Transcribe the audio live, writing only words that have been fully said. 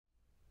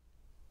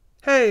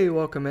Hey,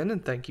 welcome in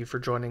and thank you for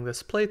joining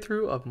this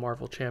playthrough of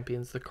Marvel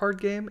Champions the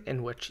card game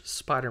in which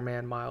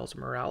Spider-Man Miles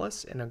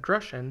Morales in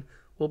Aggression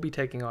will be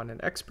taking on an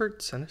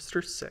expert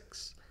Sinister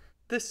Six.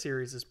 This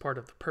series is part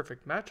of the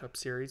Perfect Matchup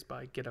series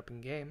by Get Up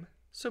and Game,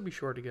 so be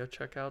sure to go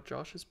check out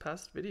Josh's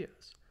past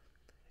videos.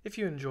 If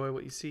you enjoy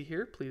what you see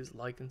here, please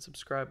like and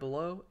subscribe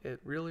below. It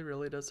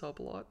really does help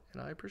a lot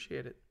and I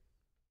appreciate it.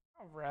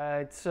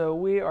 Alright, so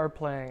we are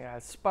playing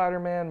as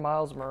Spider-Man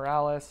Miles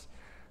Morales,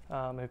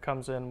 who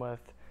comes in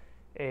with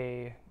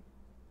a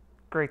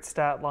great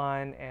stat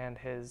line and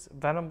his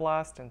Venom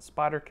Blast and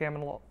Spider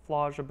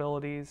Camouflage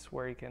abilities,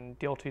 where he can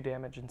deal 2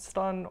 damage and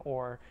stun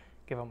or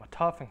give him a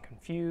tough and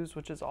confuse,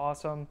 which is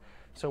awesome.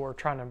 So we're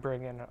trying to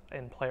bring in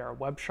and play our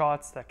web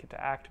shots that get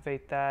to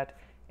activate that,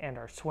 and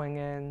our swing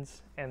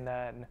ins, and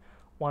then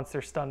once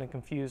they're stunned and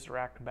confused, our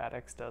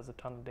acrobatics does a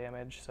ton of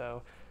damage.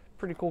 So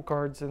pretty cool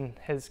cards in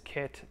his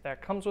kit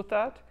that comes with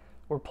that.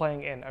 We're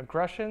playing in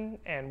Aggression,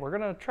 and we're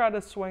gonna try to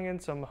swing in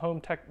some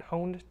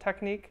honed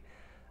technique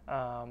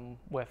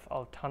with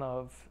a ton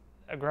of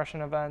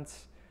aggression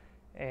events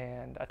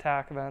and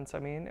attack events,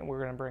 and we're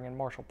going to bring in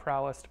martial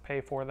prowess to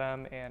pay for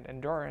them and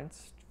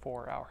endurance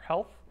for our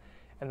health.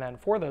 And then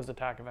for those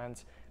attack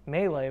events,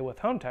 melee with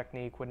hone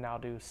technique would now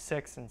do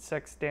 6 and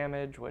 6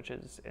 damage, which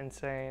is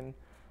insane.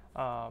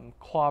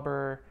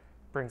 Clobber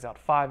brings out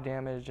 5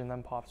 damage and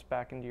then pops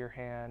back into your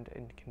hand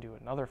and can do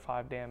another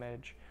 5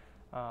 damage.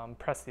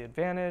 Press the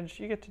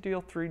advantage, you get to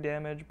deal 3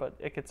 damage, but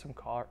it gets some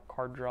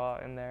card draw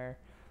in there.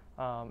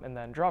 And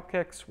then drop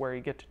kicks, where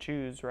you get to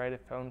choose, right?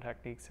 If hone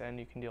technique's in,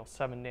 you can deal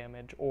 7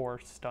 damage or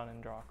stun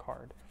and draw a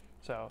card.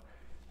 So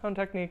hone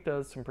technique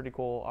does some pretty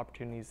cool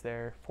opportunities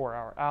there. For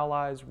our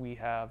allies, we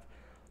have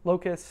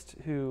Locust,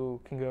 who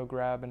can go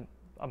grab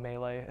a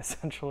melee,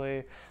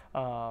 essentially.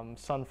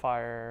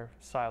 Sunfire,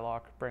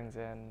 Psylocke brings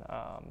in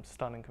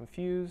stun and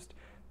confused.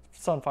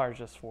 Sunfire's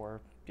just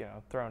for,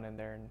 thrown in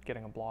there and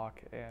getting a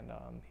block, and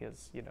he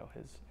has,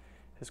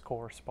 his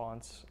core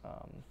response.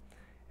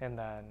 And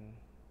then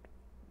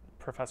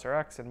Professor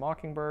X and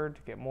Mockingbird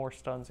to get more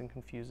stuns and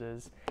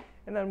confuses.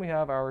 And then we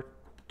have our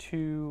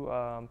 2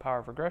 power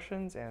of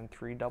aggressions and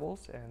 3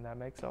 doubles, and that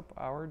makes up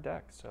our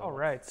deck. So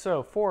alright,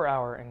 so for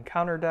our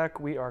encounter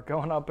deck, we are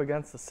going up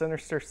against the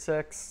Sinister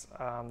Six.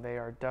 They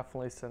are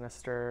definitely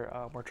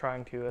sinister. We're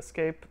trying to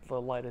escape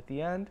the light at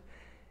the end,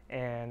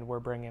 and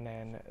we're bringing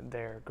in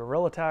their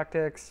guerrilla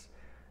tactics,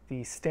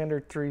 the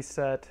standard 3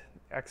 set,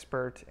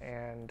 expert,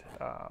 and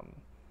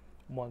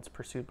once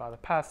pursued by the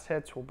past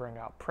hits, we'll bring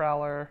out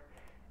Prowler,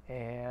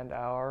 and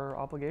our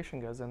obligation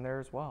goes in there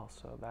as well.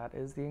 So that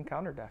is the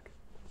encounter deck.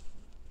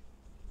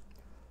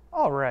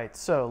 All right,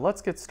 so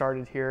let's get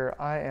started here.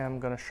 I am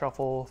going to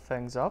shuffle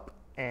things up,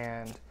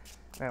 and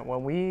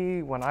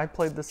when I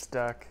played this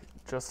deck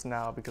just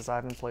now, because I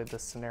haven't played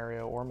this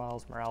scenario or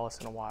Miles Morales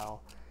in a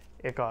while,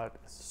 it got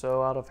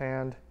so out of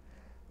hand.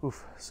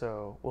 Oof,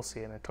 so we'll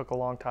see, and it took a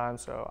long time,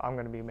 so I'm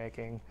going to be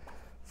making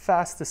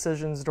fast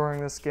decisions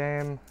during this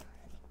game,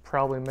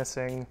 probably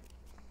missing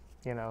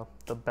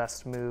the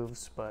best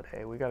moves, but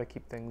hey, we got to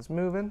keep things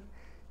moving.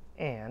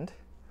 And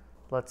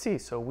let's see,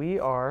 so we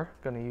are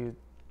going to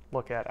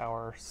look at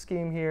our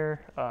scheme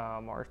here,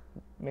 our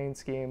main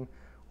scheme.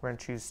 We're going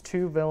to choose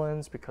 2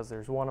 villains because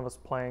there's one of us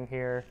playing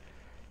here,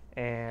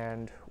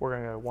 and we're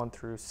going to go 1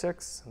 through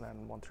 6 and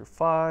then 1 through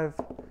 5,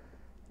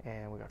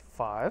 and we got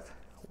 5,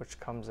 which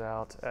comes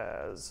out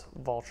as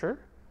Vulture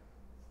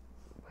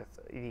with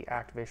the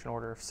activation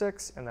order of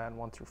 6, and then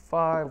 1 through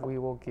 5 we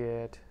will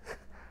get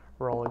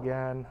roll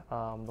again,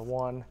 the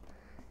 1,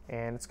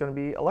 and it's going to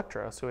be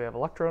Electro. So we have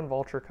Electro and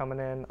Vulture coming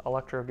in.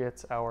 Electro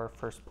gets our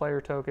first player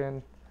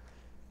token,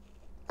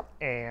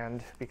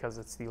 and because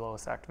it's the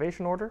lowest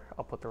activation order,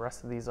 I'll put the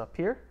rest of these up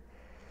here.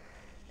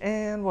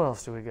 And what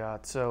else do we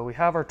got? So we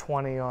have our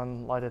 20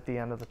 on light at the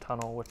end of the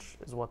tunnel, which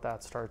is what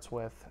that starts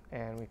with,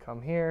 and we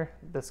come here.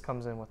 This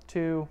comes in with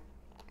 2,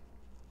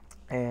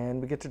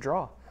 and we get to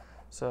draw.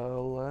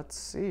 So let's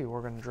see,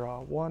 we're going to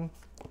draw 1,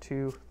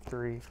 2,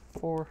 3,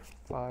 4,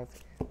 5,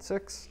 and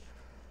 6.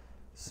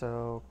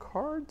 So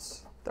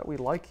cards that we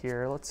like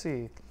here, let's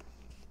see.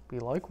 We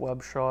like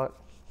Web Shot.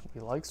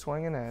 We like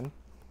Swinging In.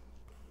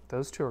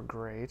 Those 2 are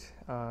great.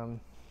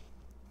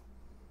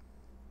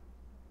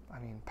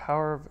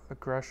 Power of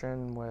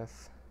Aggression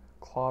with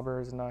Clobber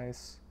is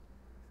nice.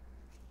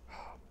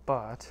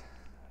 But,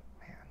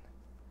 man,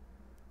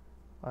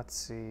 let's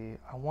see.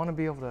 I want to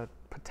be able to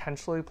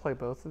potentially play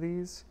both of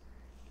these,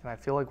 and I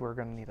feel like we're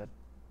going to need a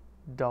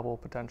double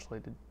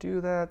potentially to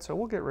do that, so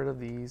we'll get rid of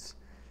these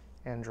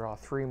and draw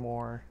 3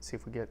 more, see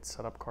if we get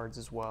setup cards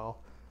as well.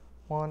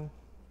 1,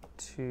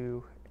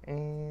 2,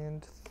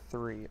 and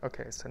 3.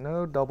 Okay, so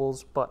no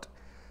doubles, but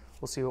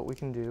we'll see what we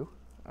can do.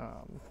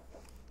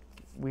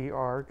 We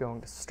are going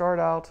to start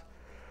out,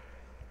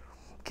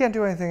 can't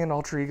do anything in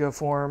alter ego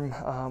form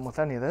with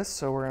any of this,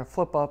 so we're going to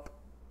flip up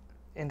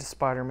into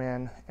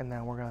Spider-Man, and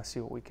then we're going to see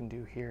what we can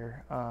do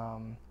here.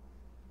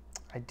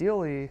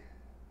 Ideally,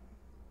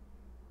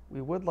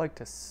 we would like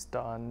to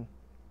stun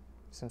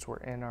since we're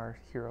in our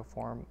hero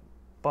form,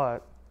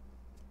 but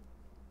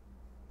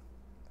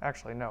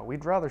Actually, no,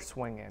 we'd rather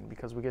swing in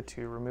because we get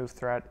to remove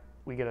threat,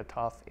 we get a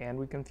tough, and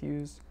we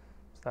confuse.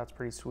 So that's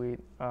pretty sweet.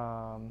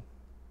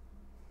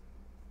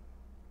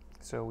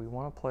 So we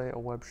want to play a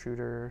web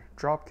shooter.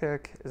 Drop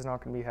kick is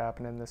not going to be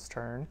happening this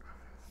turn.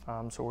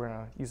 So we're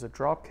going to use a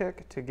drop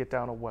kick to get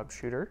down a web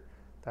shooter.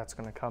 That's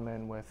going to come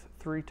in with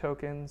 3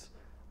 tokens.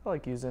 I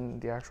like using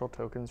the actual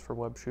tokens for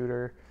web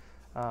shooter.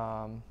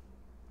 And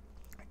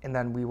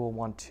then we will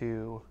want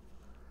to,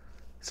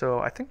 so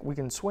I think we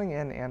can swing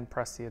in and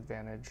press the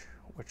advantage,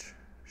 which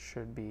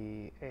should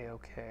be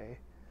a-okay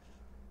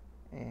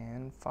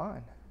and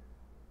fine.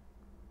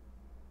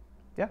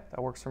 Yeah, that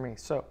works for me.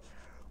 So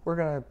we're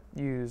going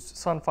to use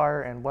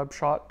Sunfire and Web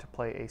Shot to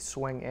play a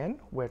swing in,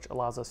 which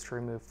allows us to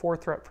remove 4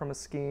 threat from a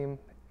scheme,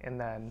 and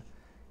then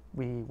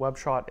Web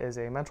Shot is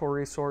a mental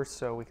resource,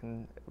 so we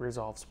can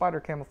resolve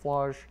Spider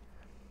Camouflage.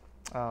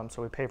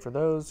 So we pay for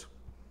those.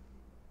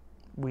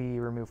 We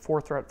remove 4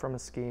 threat from a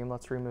scheme.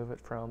 Let's remove it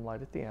from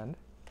Light at the End.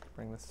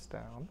 Bring this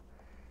down.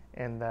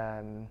 And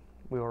then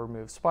we will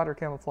remove Spider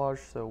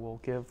Camouflage, so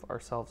we'll give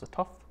ourselves a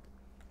tough.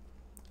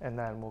 And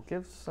then we'll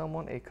give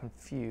someone a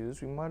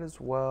confuse. We might as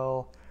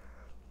well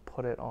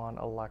put it on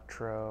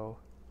Electro.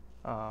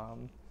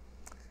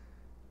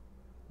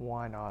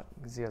 Why not?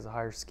 Because he has a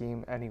higher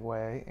scheme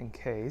anyway, in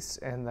case.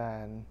 And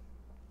then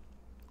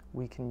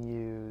we can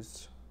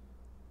use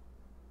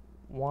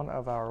one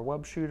of our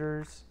web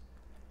shooters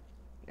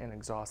and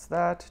exhaust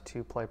that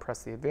to play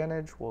Press the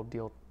Advantage. We'll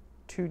deal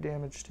 2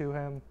 damage to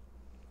him.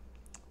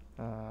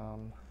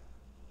 We'll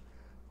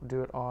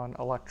do it on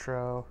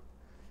Electro.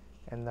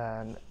 And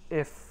then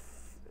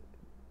if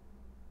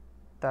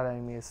that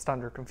enemy is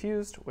stunned or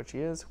confused, which he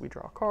is, we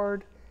draw a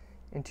card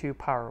into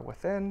Power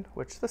Within,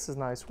 which this is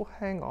nice. We'll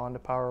hang on to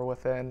Power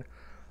Within.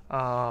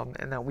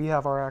 And then we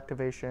have our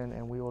activation,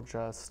 and we will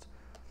just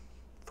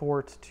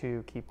thwart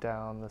to keep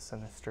down the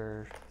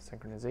Sinister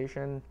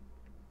Synchronization.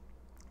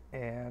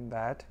 And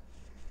that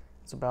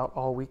is about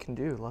all we can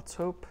do. Let's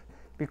hope.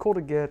 It'd be cool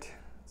to get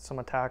some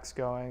attacks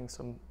going.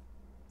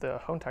 The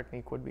Hone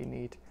Technique would be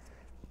neat.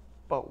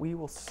 But we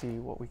will see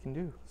what we can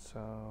do.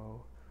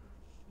 So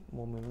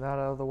we'll move that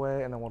out of the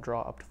way, and then we'll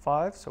draw up to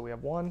 5. So we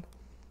have 1,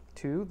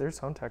 2, there's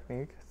Hone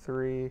Technique,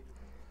 3,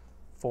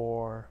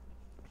 4,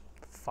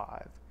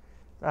 5.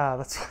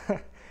 That's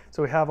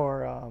so we have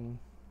our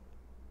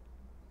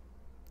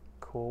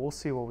cool. We'll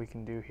see what we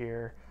can do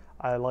here.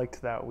 I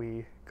liked that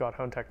we got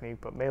Hone Technique,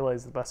 but Melee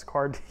is the best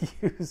card to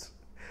use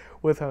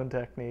with Hone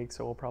Technique,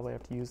 so we'll probably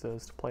have to use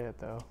those to play it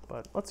though.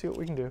 But let's see what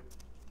we can do.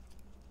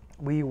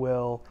 We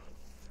will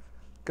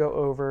go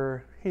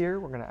over here.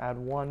 We're going to add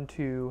 1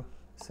 to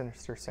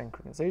Sinister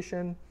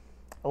Synchronization.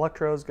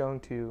 Electro is going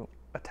to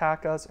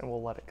attack us, and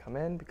we'll let it come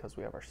in because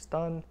we have our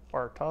stun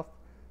or our tough.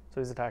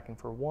 So he's attacking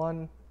for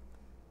 1,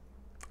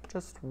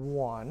 just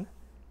 1,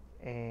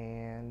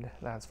 and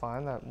that's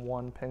fine. That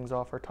 1 pings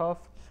off our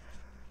tough,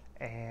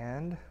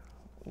 and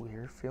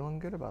we're feeling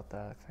good about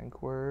that. I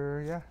think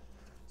we're, yeah.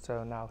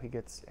 So now he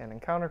gets an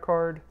encounter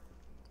card,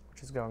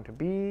 which is going to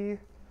be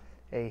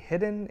a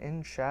Hidden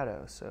in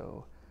Shadow.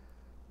 So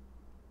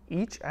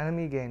each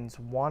enemy gains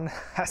 1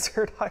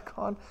 hazard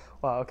icon.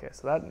 Wow, okay,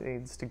 so that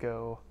needs to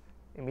go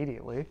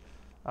immediately.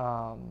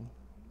 And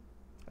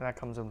that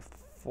comes in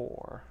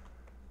 4.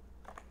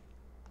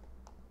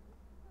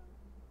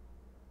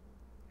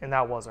 And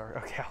that was our,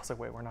 okay, I was like,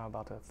 wait, we're not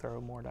about to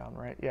throw more down,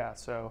 right? Yeah,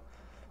 so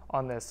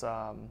on this,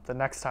 the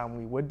next time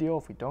we would deal,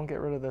 if we don't get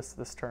rid of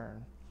this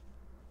turn,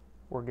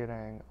 we're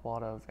getting a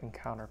lot of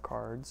encounter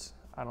cards.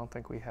 I don't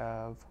think we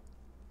have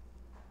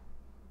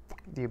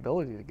the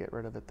ability to get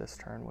rid of it this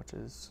turn, which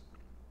is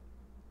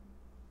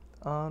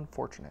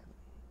unfortunate.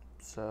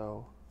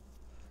 So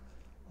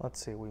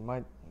let's see, we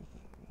might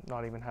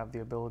not even have the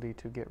ability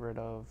to get rid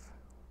of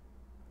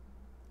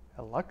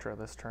Electra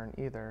this turn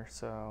either.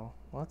 So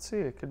let's see,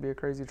 it could be a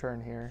crazy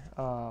turn here,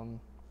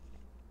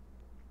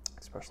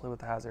 especially with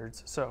the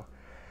hazards. So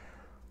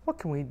what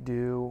can we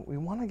do? We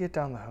want to get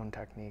down the Hone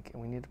Technique,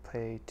 and we need to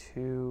pay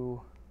 2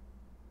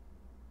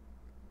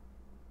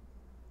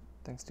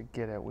 things to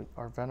get it.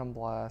 Our Venom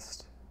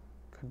Blast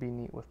could be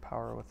neat with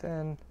Power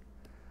Within,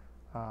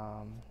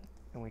 and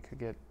we could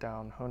get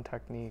down Hone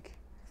Technique,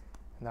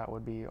 and that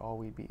would be all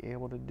we'd be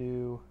able to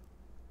do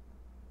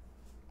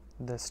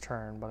this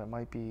turn, but it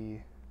might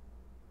be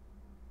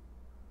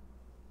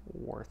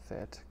worth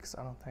it because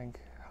I don't think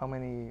how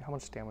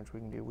much damage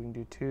we can do. We can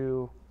do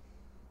 2,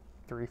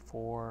 3,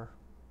 4.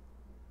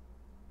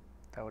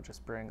 That would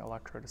just bring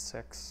Electro to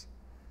 6,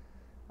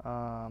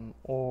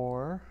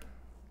 or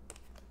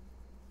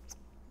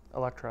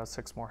Electro has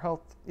 6 more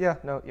health. Yeah,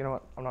 no, you know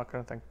what? I'm not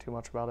going to think too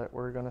much about it.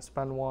 We're going to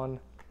spend 1,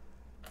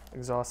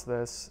 exhaust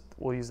this.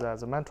 We'll use that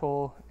as a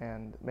mental,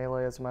 and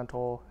Melee as a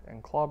mental,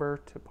 and Clobber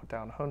to put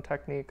down Hone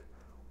Technique.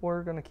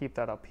 We're going to keep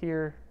that up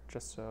here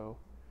just so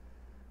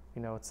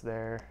we know it's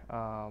there.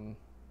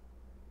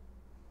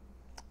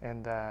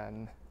 And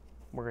then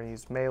we're going to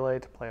use Melee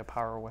to play a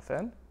Power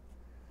Within.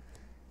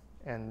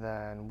 And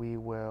then we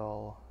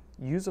will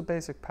use a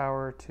basic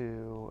power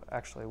to,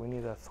 actually we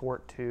need a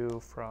Thwart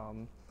 2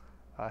 from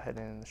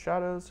Hidden in the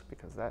Shadows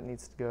because that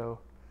needs to go.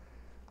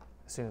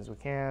 as soon as we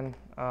can.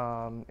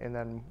 And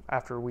then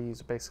after we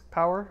use basic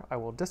power, I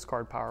will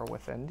discard power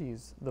within to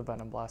use the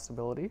Venom Blast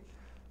ability.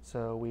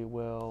 So we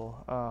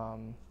will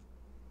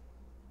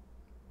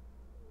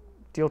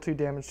deal 2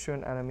 damage to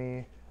an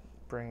enemy,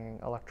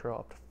 bringing Electro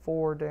up to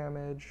 4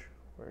 damage.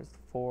 Where's the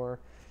 4?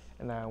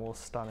 And then we'll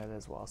stun it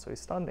as well. So he's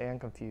stunned and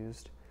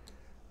confused.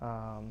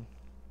 And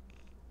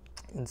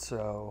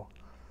so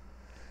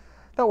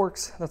that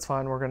works. That's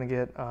fine. We're going to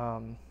get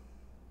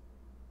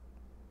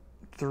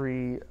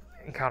 3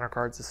 encounter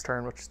cards this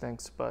turn, which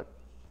stinks, but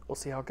we'll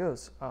see how it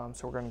goes.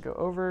 So we're going to go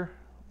over.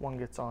 One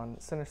gets on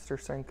Sinister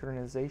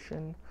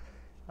Synchronization.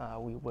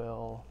 We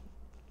will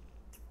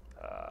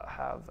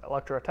have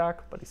Electro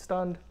attack, but he's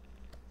stunned.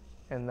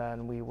 And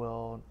then we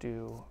will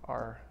do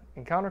our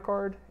encounter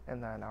card,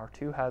 and then our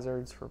 2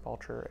 hazards for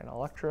Vulture and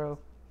Electro.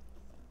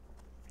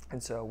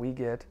 And so we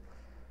get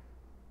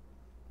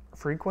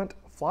frequent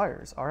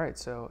flyers. All right,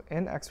 so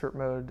in expert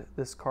mode,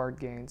 this card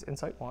gains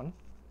Insight 1.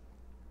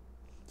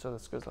 So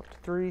this goes up to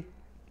 3.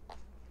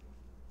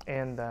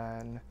 And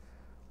then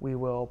we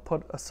will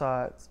put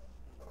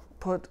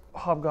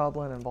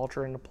Hobgoblin and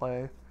Vulture into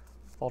play.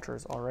 Vulture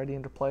is already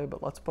into play,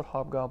 but let's put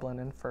Hobgoblin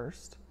in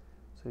first.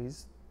 So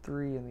he's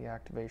 3 in the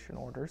activation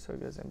order, so he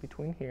goes in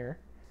between here.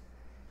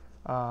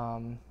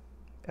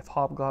 If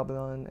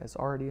Hobgoblin is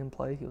already in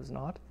play, he was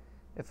not.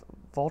 If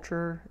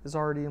Vulture is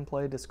already in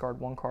play, discard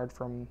 1 card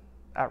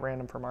at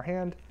random from our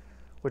hand,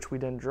 which we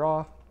didn't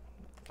draw.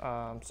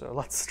 So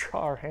let's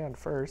draw our hand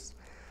first.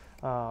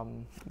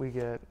 We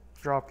get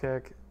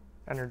Dropkick,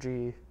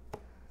 Energy,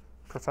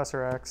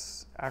 Professor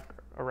X,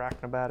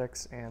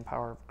 Arachnobatics, and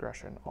Power of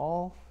Aggression.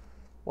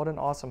 What an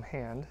awesome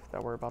hand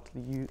that we're about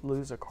to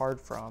lose a card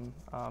from.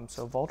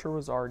 So Vulture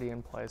was already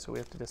in play, so we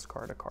have to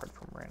discard a card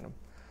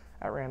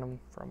at random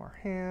from our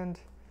hand.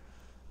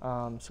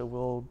 So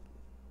we'll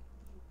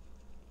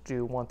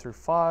do 1 through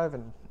 5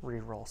 and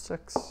re-roll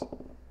 6. We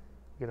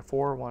get a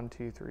 4, 1,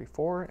 2, 3,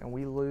 4, and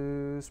we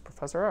lose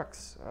Professor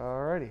X.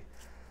 Alrighty,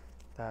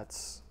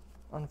 that's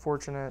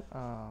unfortunate,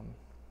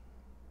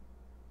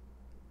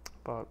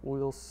 but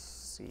we'll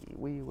see.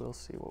 We will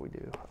see what we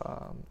do.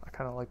 I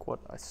kind of like what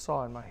I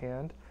saw in my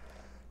hand,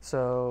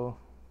 so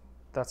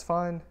that's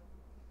fine.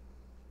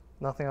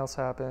 Nothing else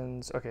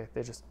happens. Okay,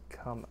 they just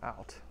come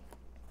out.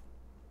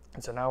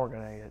 And so now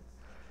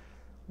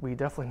we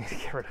definitely need to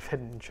get rid of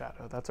Hidden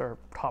Shadow. That's our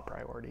top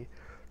priority.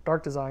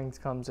 Dark Designs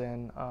comes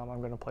in. I'm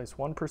going to place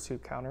 1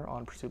 Pursuit counter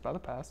on Pursuit by the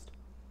Past.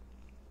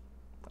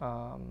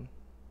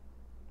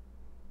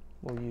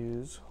 We'll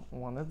use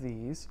 1 of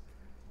these.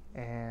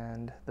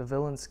 And the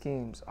Villain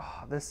Schemes.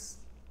 This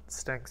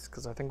stinks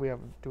because I think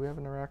do we have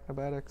an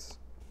Arachnobatics?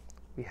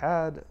 We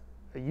had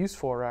a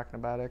useful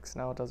Arachnobatics.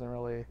 Now it doesn't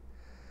really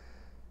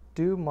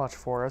do much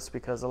for us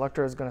because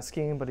Electro is going to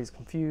scheme, but he's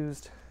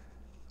confused.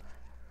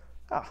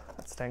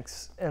 That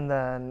stinks. And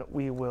then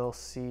we will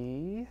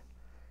see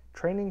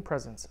Training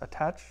Presence.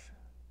 Attach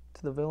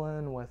to the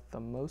villain with the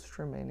most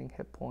remaining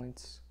hit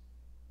points.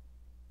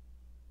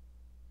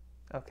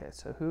 Okay,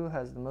 so who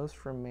has the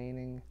most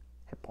remaining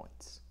hit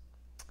points?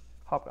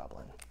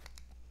 Hobgoblin.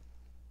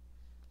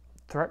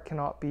 Threat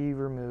cannot be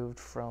removed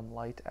from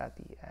light at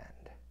the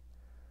end.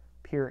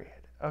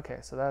 Period. Okay,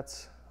 so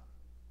that's,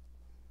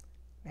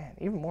 man,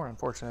 even more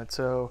unfortunate.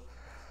 So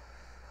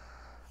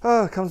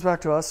it comes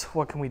back to us.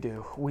 What can we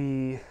do?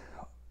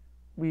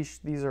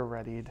 These are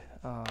readied.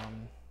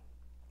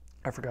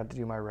 I forgot to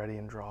do my ready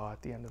and draw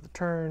at the end of the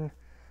turn.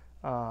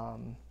 I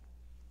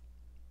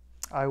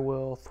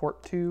will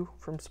thwart 2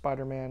 from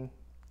Spider-Man.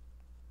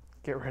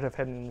 Get rid of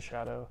Hidden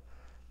Shadow.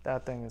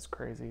 That thing is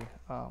crazy.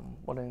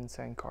 What an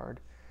insane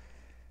card.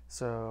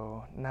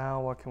 So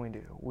now what can we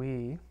do?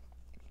 1,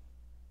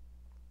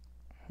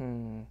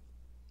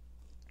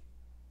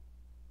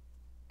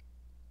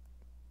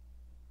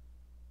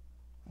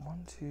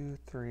 2,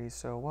 3.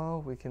 So,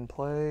 well, we can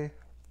play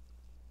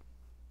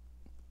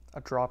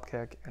a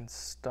Dropkick and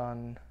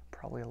stun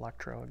probably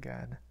Electro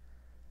again.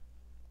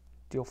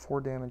 Deal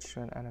 4 damage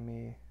to an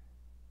enemy.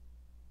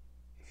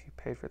 If you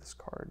paid for this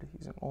card,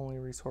 using only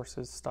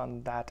resources,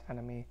 stun that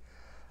enemy.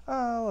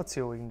 Let's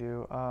see what we can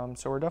do.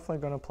 So we're definitely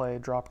going to play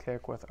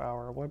Dropkick with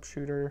our Web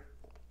Shooter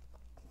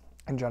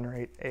and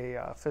generate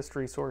a Fist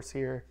resource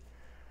here.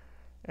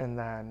 And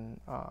then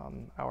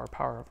our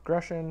Power of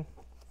Aggression,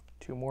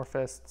 2 more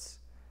Fists.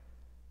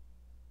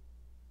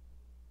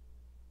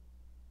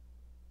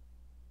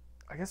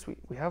 I guess we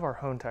have our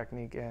Hone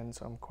Technique in,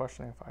 so I'm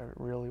questioning if I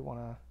really want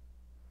to,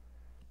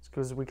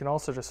 because we can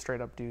also just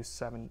straight up do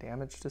 7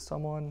 damage to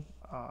someone,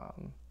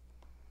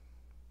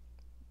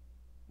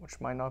 which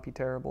might not be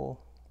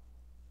terrible.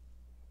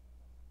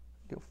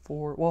 Do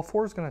 4. Well,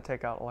 4 is going to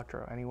take out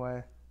Electro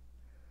anyway.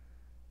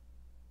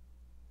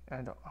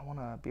 And I want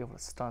to be able to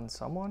stun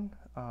someone.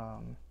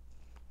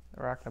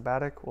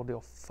 Arachnobatic will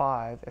deal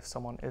 5 if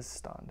someone is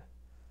stunned.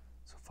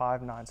 So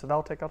 5, 9. So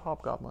that'll take out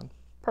Hobgoblin.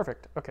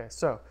 Perfect. Okay,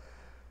 so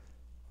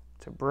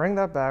to bring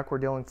that back, we're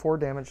dealing 4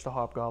 damage to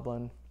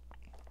Hobgoblin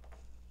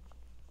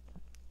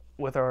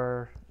with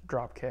our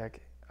Dropkick.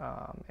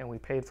 And we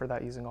paid for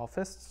that using all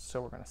fists,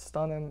 so we're going to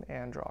stun him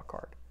and draw a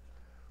card.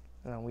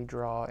 and then we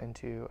draw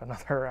into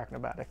another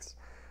Arachnobatics.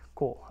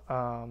 Cool.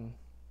 So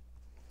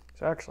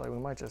actually, we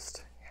might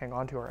just hang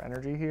on to our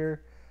energy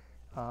here.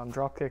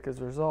 Dropkick is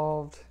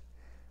resolved.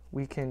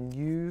 We can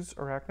use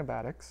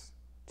Arachnobatics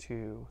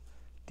to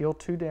deal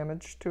 2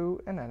 damage to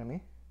an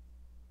enemy,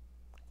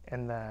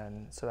 and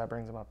then, so that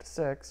brings him up to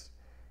 6,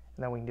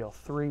 and then we can deal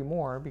 3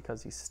 more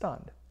because he's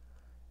stunned.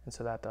 And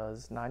so that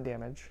does 9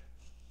 damage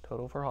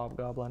total for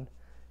Hobgoblin.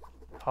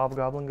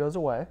 Hobgoblin goes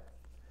away,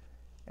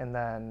 and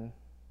then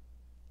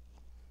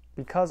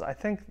because I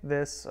think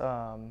this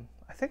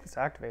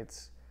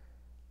activates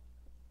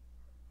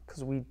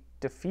because we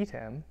defeat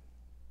him.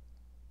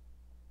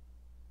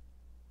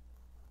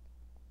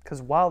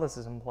 Because while this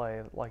is in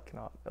play, like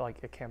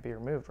it can't be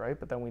removed, right?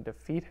 But then we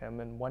defeat him,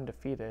 and when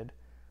defeated,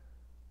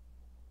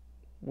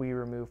 we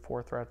remove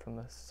 4 threat from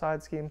the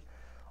side scheme.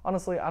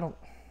 Honestly, I don't.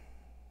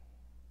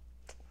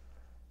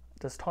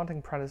 Does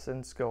Taunting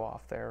Presence go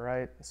off there,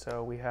 right?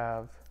 So we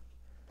have,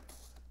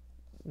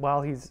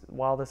 while this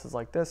is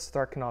like this,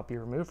 threat cannot be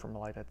removed from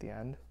light at the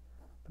end,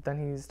 but then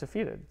he's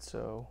defeated.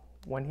 So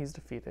when he's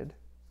defeated,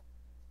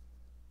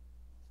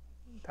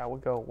 that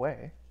would go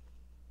away.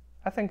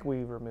 I think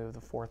we remove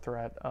the 4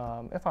 threat.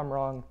 If I'm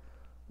wrong,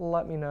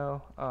 let me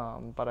know.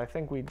 But I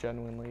think we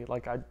genuinely,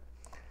 like, I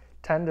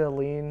tend to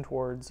lean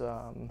towards,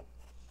 like,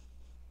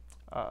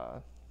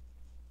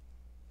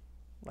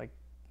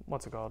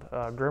 what's it called?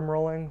 Grim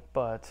rolling,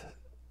 but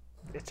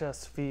it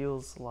just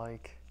feels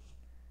like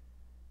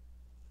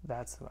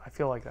I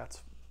feel like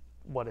that's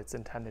what it's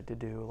intended to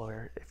do,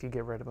 where if you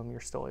get rid of them,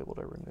 you're still able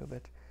to remove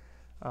it.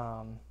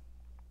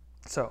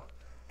 So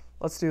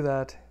let's do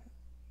that.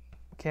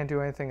 Can't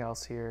do anything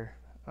else here.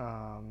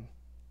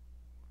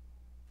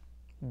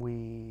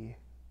 We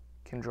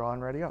can draw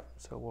and ready up.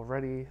 So we'll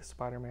ready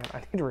Spider-Man. I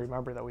need to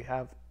remember that we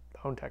have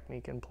Hone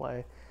Technique in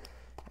play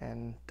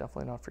and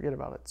definitely not forget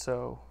about it.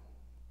 So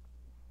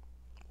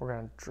we're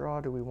going to draw.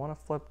 Do we want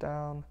to flip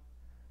down?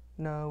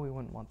 No, we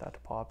wouldn't want that to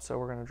pop. So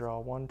we're going to draw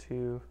 1,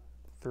 2,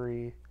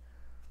 3,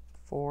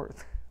 4.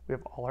 We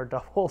have all our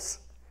doubles.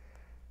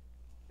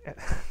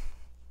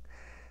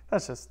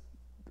 That's just,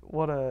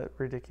 what a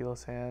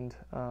ridiculous hand.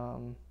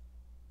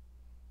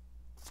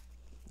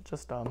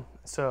 Just dumb.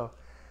 So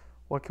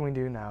what can we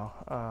do now?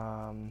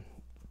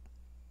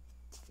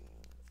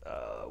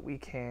 We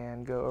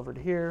can go over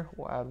to here.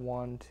 We'll add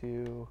 1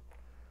 to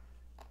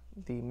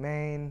the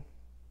main,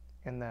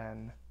 and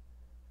then,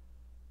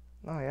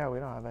 oh yeah, we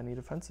don't have any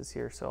defenses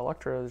here. So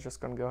Electro is just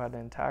going to go ahead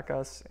and attack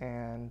us,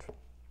 and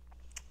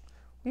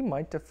we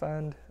might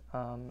defend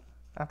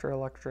after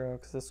Electro,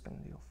 because this is going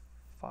to deal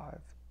 5.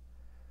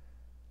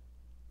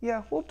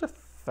 Yeah, we'll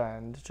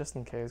defend just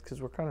in case,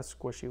 because we're kind of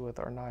squishy with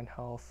our 9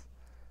 health.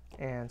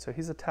 And so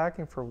he's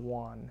attacking for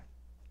 1.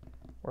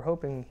 We're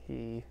hoping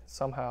he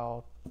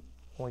somehow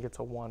only gets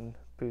a 1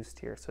 boost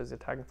here. So he's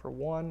attacking for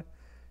 1,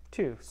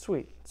 2.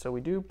 Sweet. So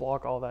we do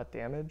block all that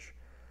damage.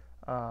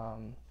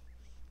 And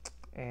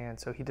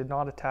so he did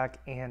not attack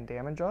and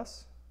damage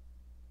us.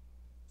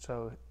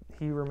 So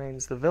he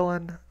remains the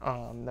villain.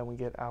 Then we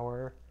get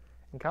our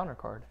encounter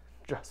card.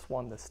 Just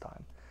 1 this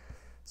time.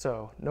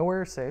 So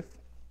nowhere is safe.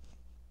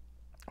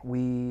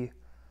 We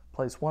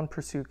place 1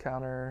 pursuit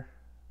counter.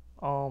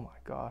 Oh my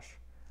gosh,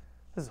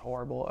 this is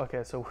horrible.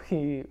 Okay, so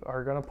we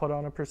are going to put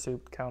on a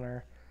pursuit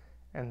counter,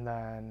 and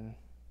then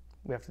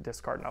we have to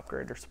discard an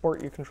upgrade or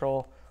support you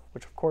control,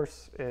 which of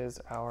course is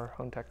our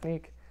Hone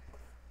Technique.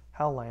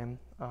 How lame.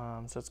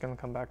 So it's going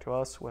to come back to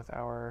us with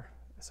our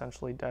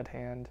essentially dead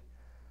hand,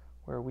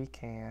 where we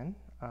can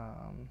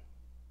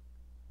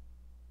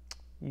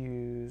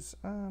use,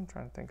 I'm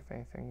trying to think if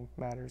anything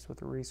matters with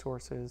the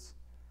resources.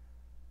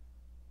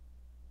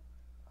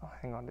 I'll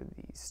hang on to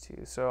these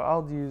 2. So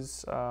I'll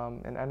use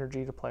an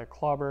energy to play a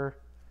clobber,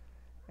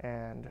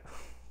 and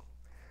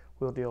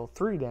we'll deal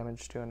 3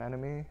 damage to an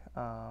enemy,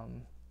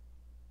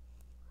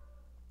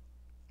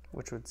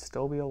 which would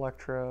still be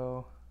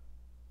Electro,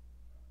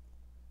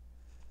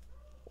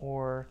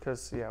 or,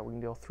 because, yeah, we can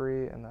deal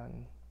 3, and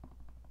then,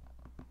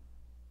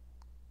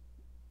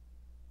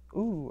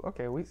 ooh,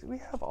 okay, we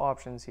have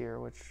options here,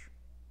 which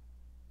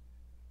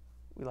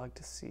we like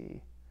to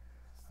see.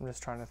 I'm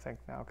just trying to think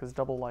now, because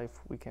double life,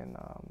 we can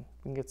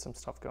get some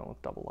stuff going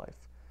with double life.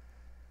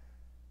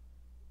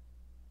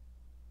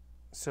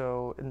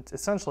 So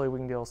essentially, we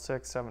can deal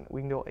 6, 7,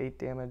 we can deal 8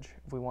 damage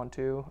if we want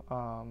to,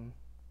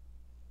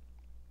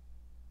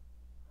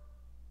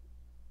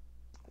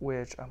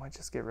 which I might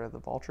just get rid of the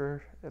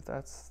Vulture if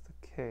that's the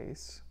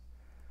case.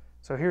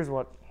 So here's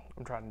what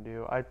I'm trying to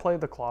do. I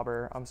played the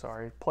Clobber, I'm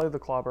sorry, played the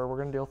Clobber. We're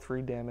going to deal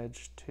 3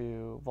 damage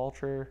to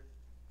Vulture,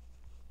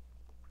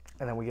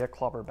 and then we get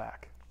Clobber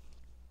back.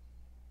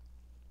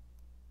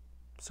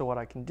 So what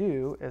I can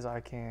do is I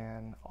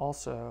can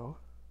also,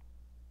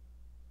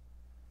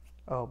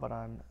 oh, but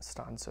I'm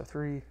stunned, so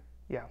 3,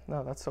 yeah,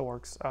 no, that still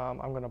works. I'm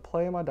going to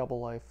play my double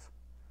life,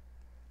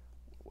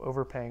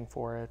 overpaying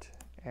for it,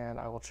 and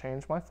I will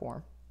change my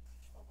form.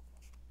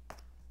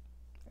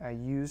 I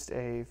used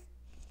a,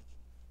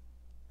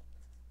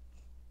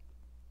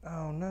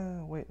 oh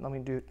no, wait, let me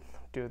do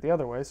it the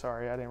other way,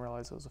 sorry, I didn't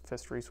realize it was a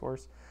fist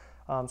resource.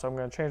 So I'm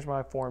going to change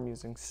my form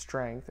using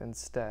strength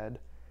instead,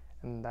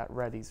 and that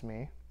readies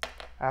me.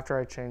 After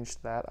I change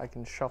that, I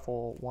can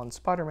shuffle one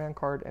Spider-Man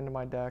card into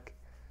my deck,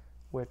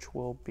 which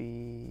will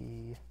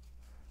be,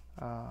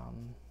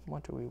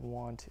 what do we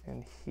want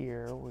in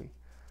here? We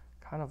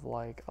kind of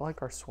I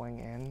like our swing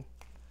in,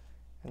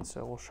 and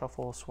so we'll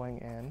shuffle a swing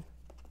in.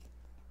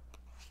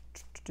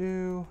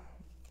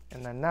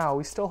 And then now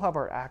we still have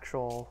our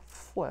actual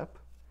flip,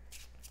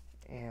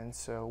 and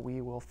so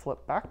we will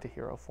flip back to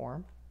hero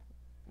form.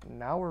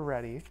 Now we're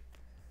ready.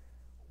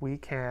 We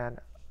can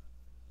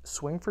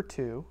swing for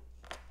 2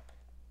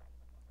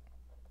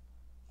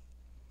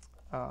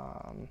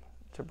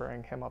 to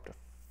bring him up to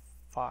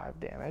 5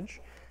 damage.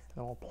 And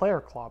then we'll player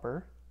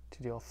clobber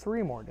to deal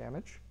 3 more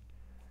damage.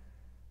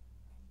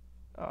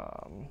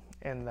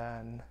 And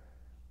then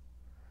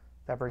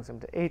that brings him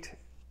to 8,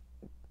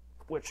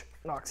 which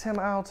knocks him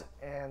out,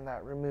 and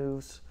that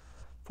removes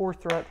 4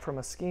 threat from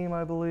a scheme,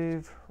 I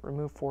believe.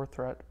 Remove 4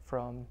 threat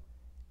from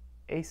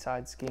a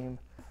side scheme,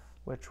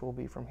 which will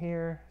be from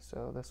here.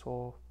 So this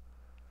will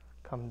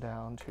come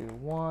down to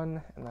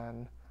 1, and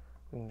then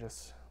we can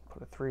just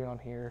put a 3 on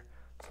here.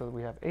 So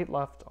we have 8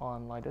 left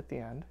on Light at the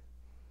End.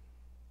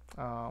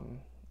 I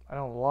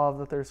don't love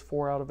that there's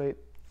 4 out of 8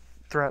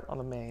 threat on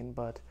the main,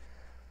 but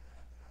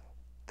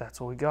that's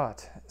what we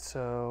got.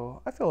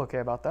 So I feel okay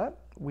about that.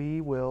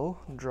 We will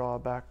draw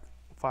back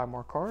 5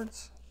 more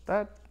cards.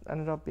 That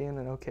ended up being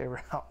an okay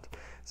round.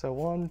 So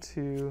 1,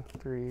 2,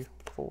 3,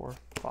 4,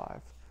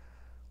 5.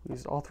 We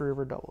used all 3 of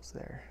our doubles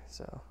there,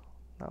 so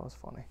that was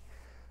funny.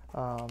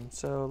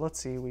 So let's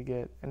see, we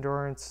get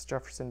Endurance,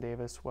 Jefferson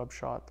Davis, Web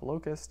Shot, the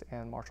Locust,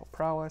 and Martial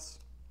Prowess.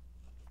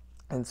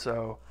 And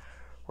so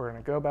we're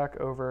going to go back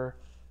over.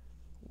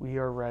 We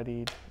are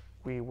ready.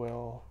 We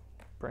will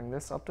bring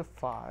this up to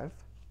 5.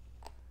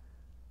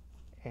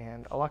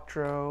 And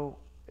Electro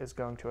is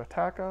going to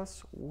attack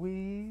us.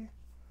 We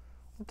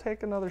will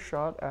take another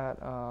shot at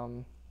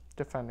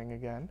defending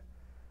again.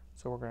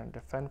 So we're going to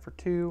defend for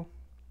 2.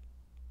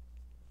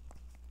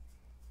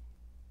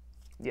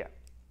 Yeah,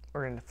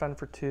 we're going to defend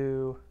for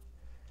 2.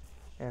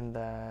 And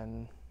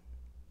then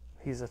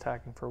he's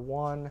attacking for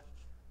 1,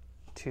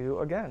 2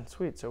 again.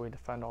 Sweet, so we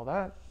defend all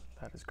that.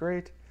 That is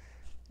great.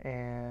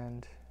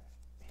 And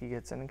he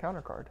gets an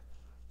encounter card.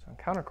 So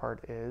encounter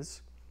card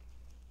is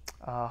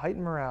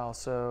heightened morale.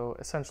 So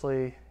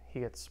essentially he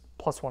gets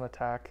 +1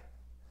 attack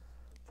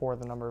for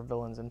the number of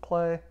villains in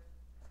play,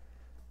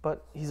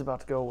 but he's about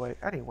to go away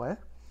anyway.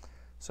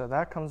 So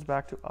that comes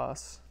back to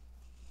us.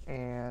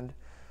 And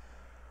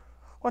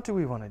what do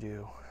we want to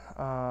do?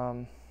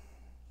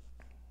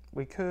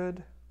 We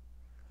could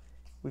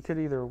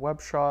either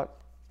Web Shot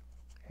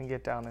and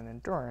get down an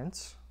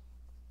Endurance,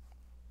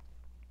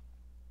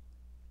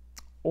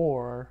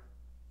 or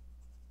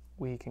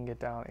we can get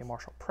down a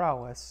Martial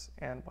Prowess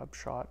and Web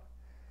Shot.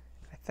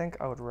 I think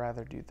I would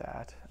rather do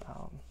that.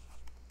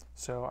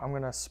 So I'm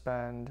going to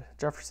spend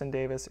Jefferson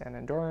Davis and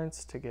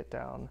Endurance to get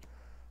down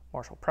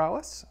Martial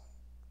Prowess,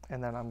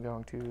 and then I'm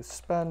going to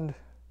spend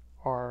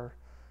our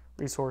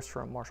resource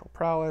from Martial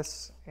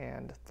Prowess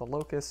and the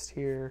Locust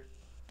here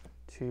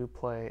to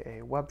play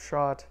a Web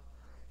Shot.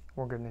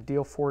 We're going to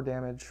deal 4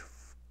 damage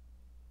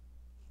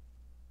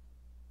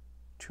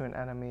to an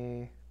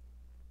enemy.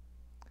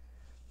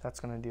 That's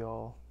going to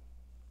deal...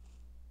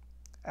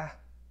 it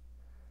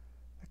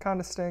kind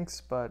of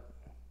stinks, but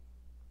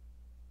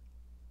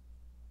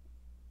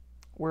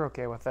we're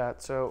okay with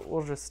that, so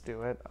we'll just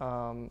do it.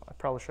 I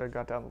probably should have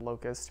got down the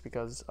Locust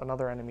because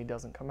another enemy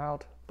doesn't come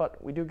out,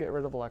 but we do get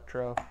rid of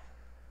Electro.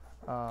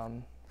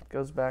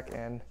 Goes back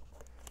in.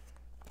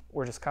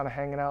 We're just kind of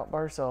hanging out by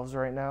ourselves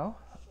right now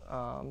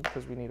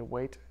because we need to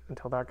wait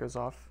until that goes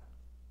off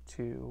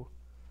to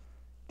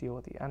deal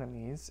with the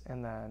enemies,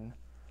 and then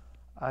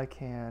I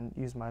can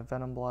use my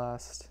Venom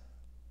Blast,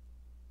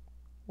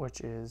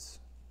 which is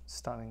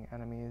stunning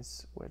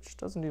enemies, which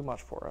doesn't do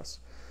much for us.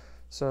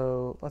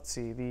 So let's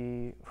see,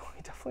 we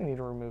definitely need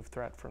to remove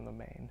threat from the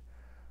main.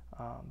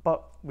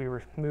 But we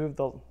removed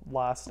the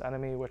last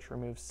enemy, which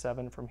removes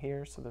 7 from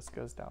here, so this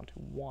goes down to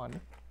 1. So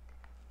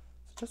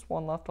just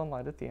 1 left on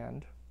Light at the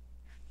End.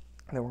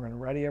 And then we're going to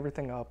ready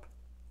everything up.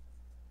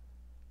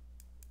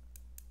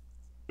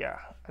 Yeah,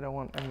 I don't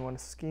want anyone to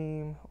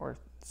scheme,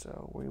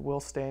 so we will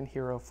stay in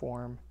hero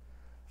form.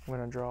 I'm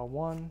going to draw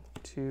 1,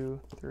 2,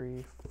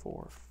 3,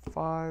 4,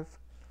 5.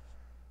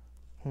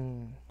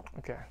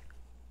 Okay.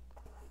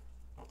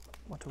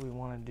 What do we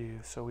want to do?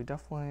 So we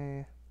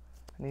definitely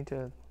need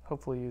to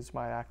hopefully use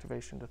my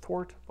activation to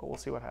thwart, but we'll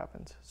see what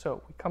happens.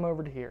 So we come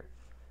over to here.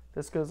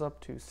 This goes up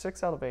to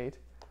 6 out of 8.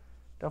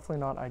 Definitely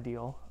not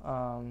ideal.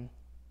 And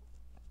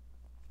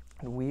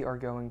we are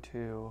going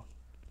to...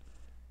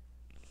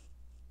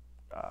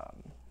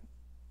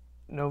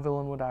 no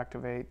villain would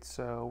activate,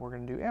 so we're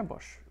going to do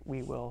ambush.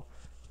 We will...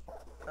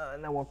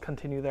 and then we'll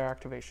continue their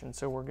activation.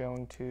 So we're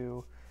going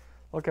to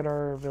look at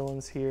our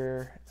villains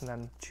here and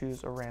then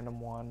choose a random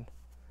one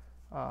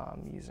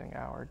using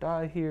our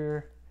die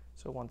here.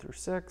 So 1 through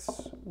 6,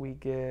 we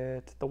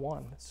get the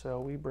 1. So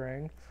we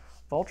bring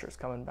Vultures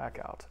coming back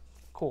out.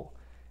 Cool.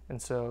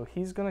 And so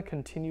he's going to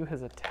continue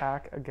his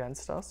attack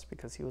against us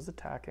because he was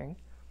attacking.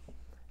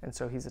 And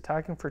so he's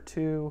attacking for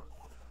 2.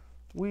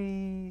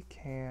 We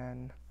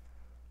can...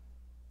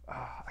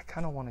 I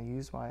kind of want to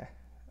use my...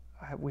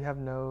 we have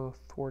no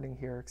thwarting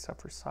here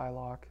except for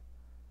Psylocke.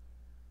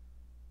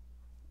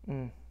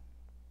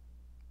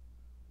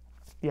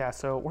 Yeah,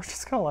 so we're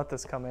just going to let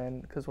this come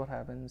in because what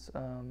happens?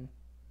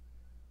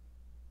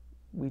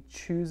 We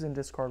choose and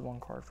discard 1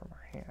 card from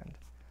our hand,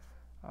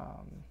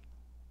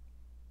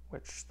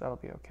 which that'll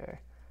be okay.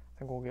 I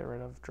think we'll get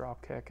rid of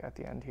Dropkick at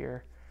the end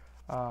here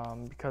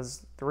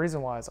because the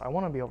reason why is I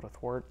want to be able to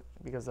thwart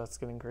because that's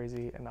getting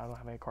crazy and I don't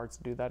have any cards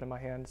to do that in my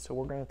hand. So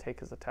we're going to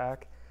take his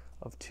attack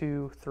of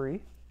 2,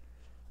 3,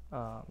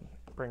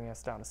 bringing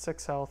us down to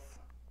 6 health,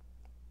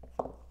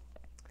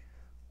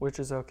 which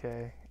is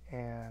okay.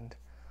 And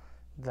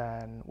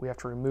then we have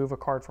to remove a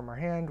card from our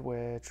hand,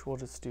 which we'll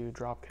just do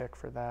Dropkick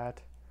for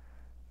that.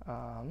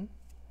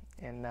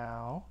 And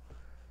now,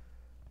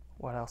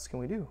 what else can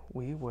we do?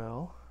 We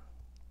will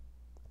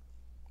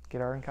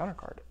get our encounter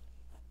card.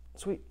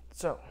 Sweet.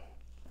 So,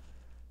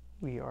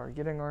 we are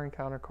getting our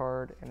encounter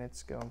card, and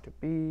it's going to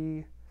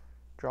be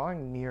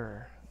Drawing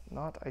Nearer.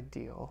 Not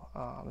ideal.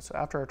 So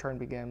after our turn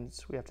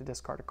begins, we have to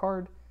discard a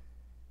card,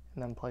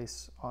 and then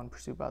place on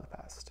Pursued by the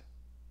Past.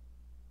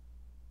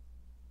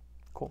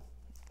 Cool.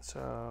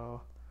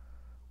 So,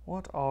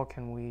 what all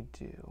can we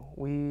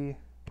do?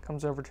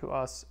 Comes over to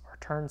us, our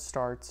turn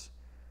starts,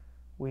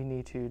 we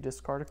need to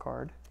discard a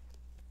card,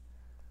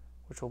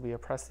 which will be a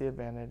Press the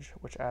Advantage,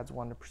 which adds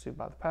 1 to Pursued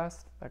by the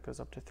Past, that goes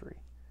up to 3.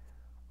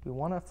 We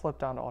want to flip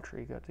down to Alter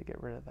Ego to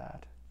get rid of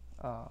that.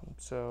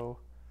 So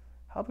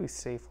how do we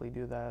safely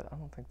do that? I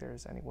don't think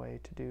there's any way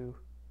to do,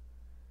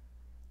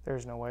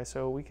 there's no way.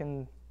 So we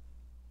can,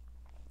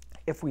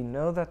 if we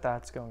know that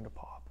that's going to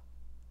pop,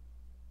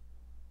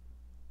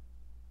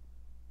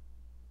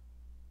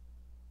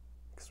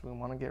 we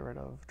want to get rid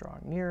of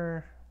Drawing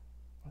Nearer.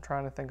 I'm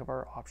trying to think of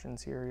our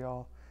options here,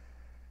 y'all.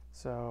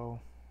 So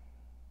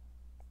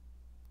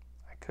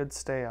I could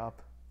stay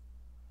up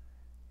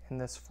in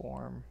this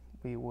form.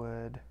 We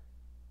would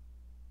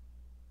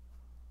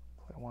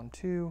play 1,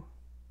 2,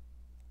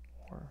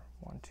 or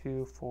 1,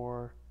 2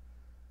 for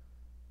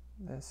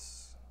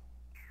this.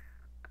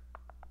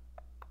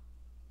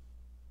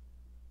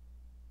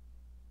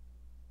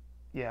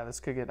 Yeah, this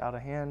could get out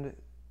of hand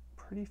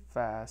pretty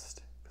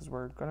fast. Because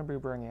we're going to be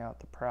bringing out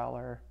the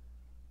Prowler.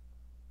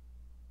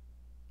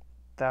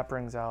 That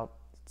brings out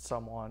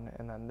someone,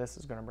 and then this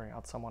is going to bring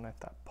out someone if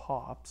that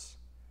pops.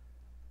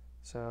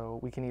 So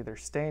we can either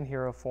stay in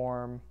hero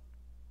form,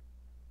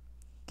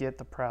 get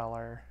the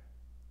Prowler,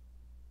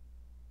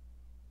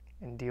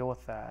 and deal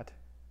with that.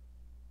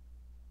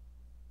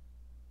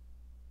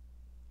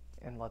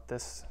 And let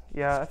this,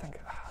 yeah, I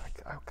think,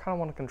 I kind of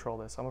want to control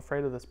this. I'm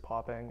afraid of this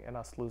popping and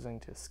us losing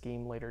to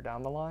Scheme later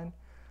down the line.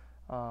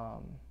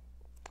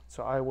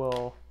 So I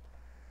will,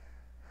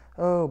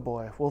 oh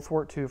boy, we'll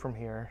thwart 2 from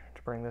here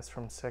to bring this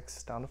from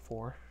 6 down to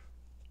 4.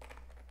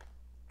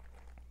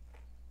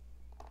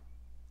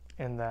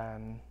 And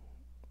then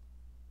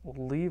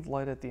we'll leave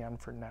light at the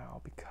end for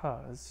now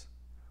because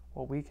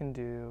what we can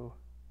do,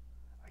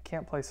 I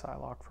can't play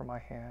Psylocke from my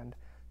hand,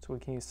 so we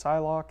can use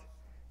Psylocke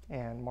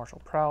and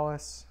Martial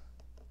Prowess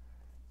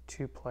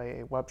to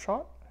play a Web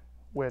Shot,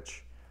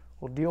 which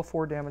will deal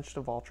 4 damage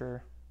to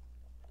Vulture.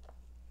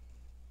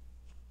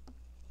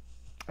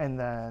 And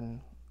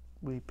then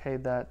we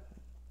paid that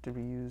to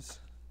be used.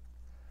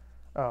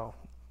 Oh,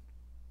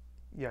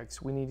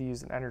 yikes, we need to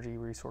use an energy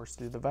resource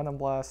to do the Venom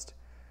Blast.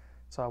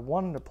 So I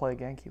wanted to play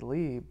Genki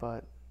Lee,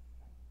 but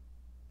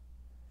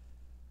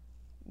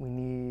we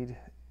need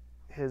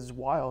his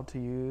Wild to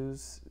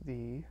use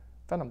the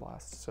Venom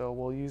Blast. So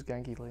we'll use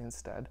Genki Lee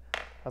instead.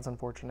 That's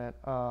unfortunate.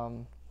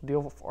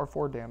 Deal our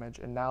 4 damage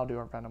and now do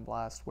our Venom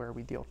Blast where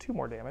we deal 2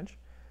 more damage.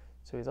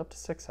 So he's up to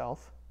 6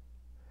 health.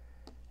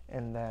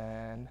 And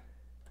then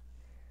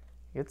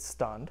gets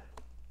stunned.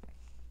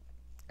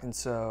 And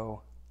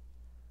so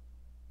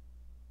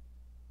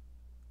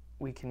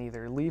we can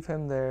either leave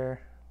him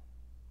there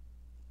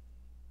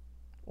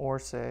or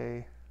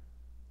say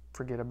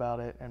forget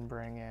about it and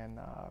bring in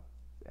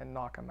and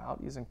knock him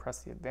out using Press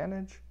the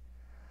Advantage.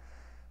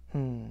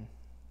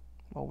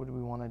 What would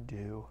we want to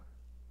do?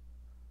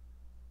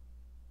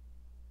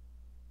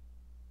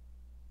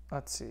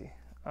 Let's see.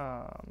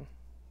 Do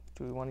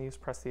we want to use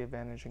Press the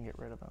Advantage and get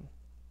rid of him?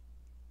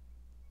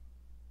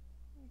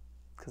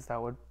 Because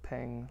that would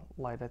ping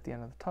light at the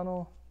end of the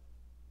tunnel.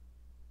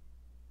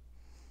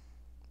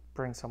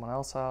 Bring someone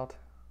else out.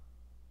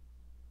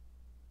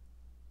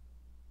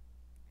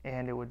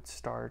 And it would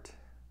start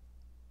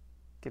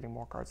getting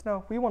more cards.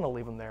 No, we want to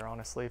leave them there,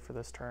 honestly, for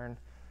this turn.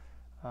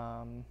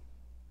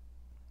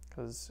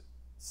 Because it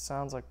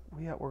sounds like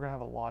we're going to have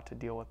a lot to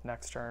deal with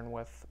next turn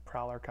with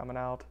Prowler coming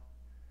out.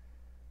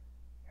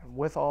 And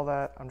with all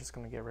that, I'm just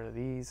going to get rid of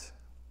these.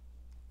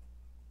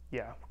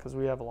 Yeah, because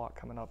we have a lot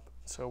coming up.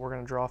 So we're going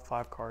to draw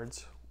 5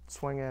 cards.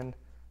 Swing in.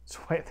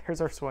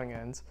 There's our swing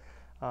ins.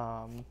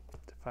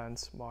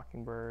 Defense,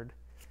 Mockingbird,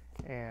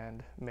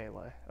 and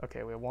melee.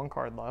 Okay, we have 1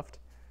 card left.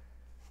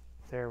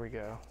 There we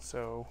go.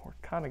 So we're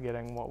kind of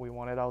getting what we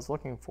wanted. I was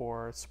looking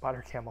for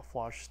spider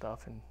camouflage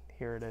stuff, and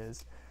here it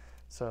is.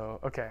 So,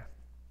 okay.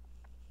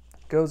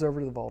 Goes over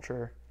to the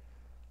vulture.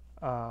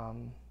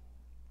 1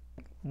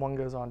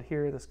 goes on to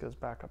here. This goes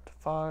back up to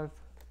 5.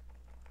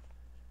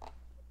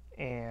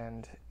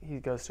 And he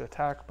goes to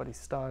attack, but he's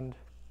stunned.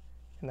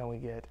 And then we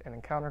get an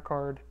encounter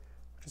card,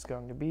 which is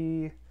going to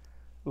be,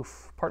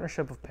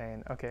 Partnership of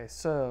Pain. Okay,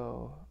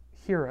 so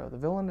hero. The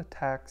villain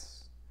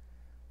attacks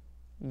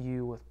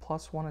you with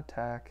 +1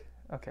 attack.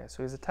 Okay,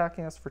 so he's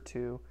attacking us for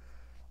 2.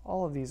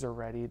 All of these are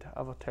readied. I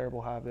have a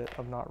terrible habit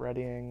of not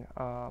readying.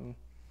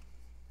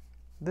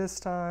 This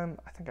time,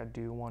 I think I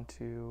do want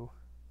to,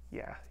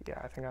 yeah,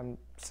 I think I'm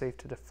safe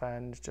to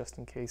defend just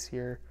in case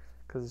here,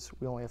 because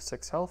we only have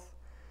 6 health.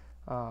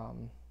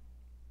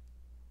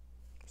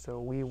 So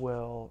we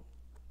will,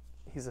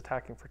 he's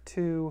attacking for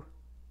 2.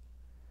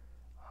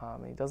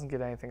 He doesn't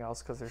get anything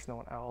else because there's no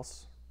one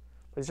else.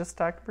 But he's just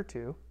attacking for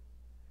 2.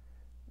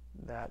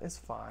 That is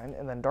fine.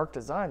 And then Dark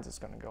Designs is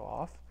going to go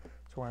off.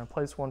 So we're going to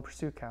place 1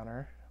 pursuit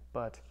counter,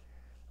 but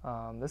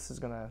this is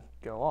going to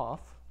go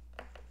off.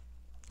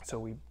 So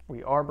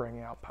we are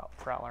bringing out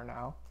Prowler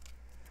now.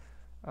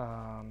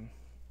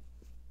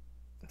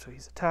 So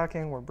he's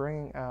attacking. We're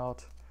bringing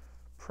out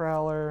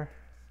Prowler.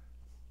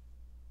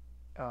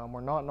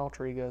 We're not an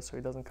alter ego, so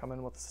he doesn't come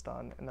in with a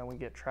stun. And then we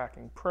get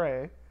Tracking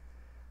Prey,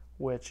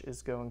 which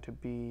is going to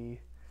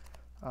be,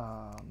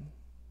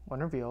 when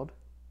revealed,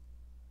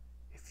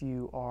 if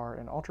you are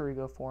an alter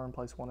ego form,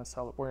 place 1 as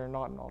cell. We're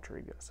not an alter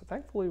ego, so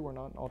thankfully we're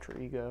not an alter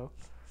ego.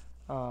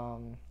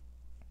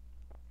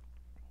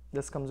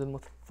 This comes in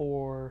with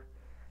 4,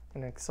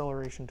 an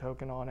acceleration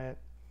token on it.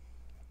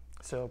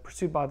 So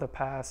Pursued by the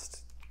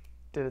Past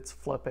did its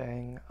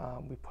flipping.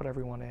 We put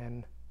everyone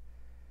in.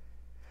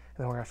 And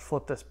then we're going to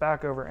flip this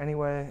back over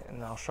anyway,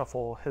 and I'll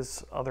shuffle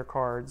his other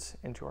cards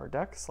into our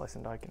deck, Slice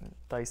and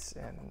Dice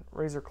and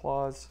Razor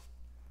Claws.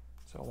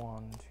 So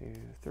 1, 2,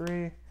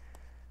 3.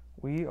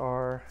 We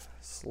are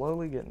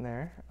slowly getting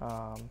there.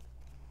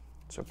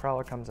 So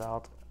Prowler comes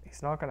out.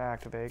 He's not going to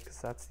activate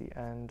because that's the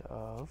end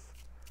of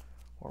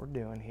what we're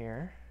doing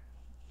here.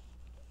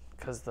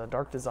 Because the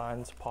Dark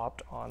Designs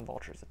popped on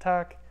Vulture's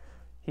attack.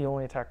 He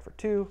only attacked for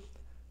 2.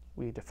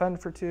 We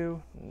defend for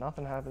 2.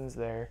 Nothing happens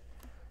there.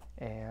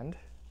 And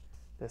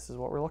this is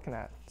what we're looking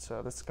at.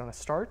 So this is going to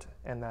start,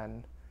 and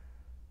then,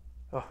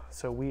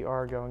 so we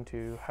are going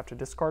to have to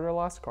discard our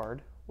last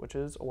card, which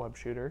is a Web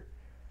Shooter,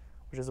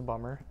 which is a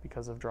bummer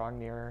because of drawing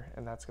nearer,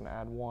 and that's going to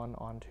add 1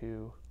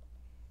 onto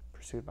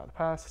Pursued by the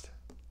Past.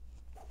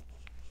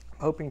 I'm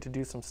hoping to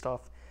do some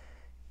stuff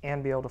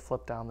and be able to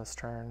flip down this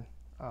turn,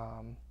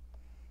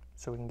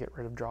 so we can get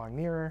rid of drawing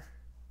nearer.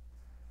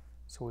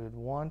 So we would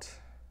want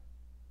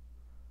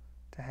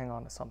to hang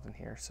on to something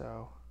here.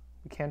 So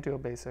we can't do a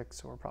basic,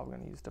 so we're probably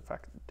going to use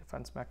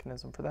defense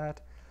mechanism for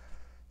that.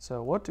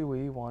 So what do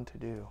we want to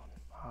do?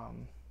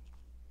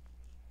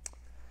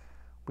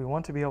 We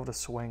want to be able to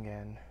swing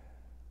in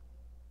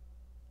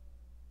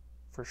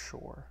for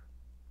sure.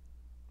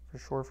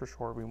 For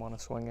sure we want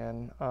to swing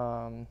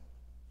in.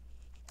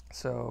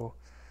 So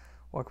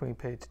what can we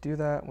pay to do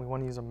that? We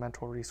want to use a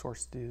mental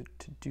resource to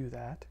do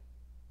that.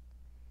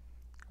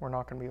 We're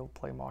not going to be able to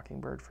play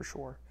Mockingbird for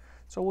sure.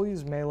 So we'll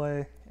use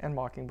Melee and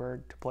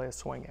Mockingbird to play a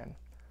swing in.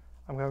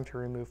 I'm going to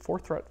remove 4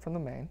 threat from the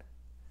main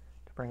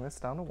to bring this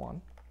down to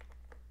 1.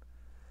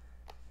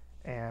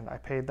 And I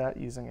paid that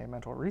using a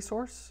mental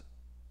resource,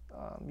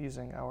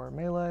 using our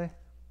Melee.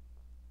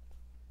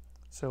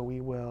 So we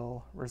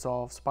will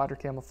resolve Spider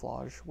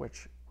Camouflage,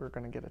 which we're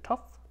going to get a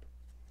tough.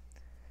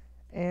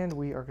 And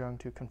we are going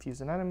to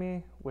confuse an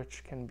enemy,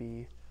 which can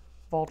be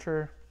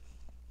Vulture.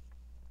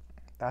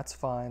 That's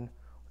fine.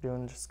 We're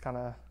doing just kind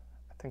of,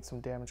 I think,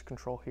 some damage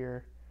control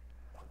here.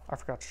 I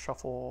forgot to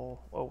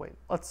shuffle. Oh wait,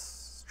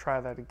 let's try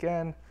that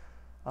again.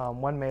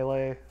 When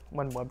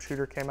Web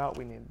Shooter came out,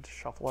 we needed to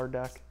shuffle our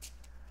deck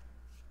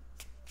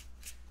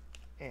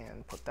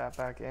and put that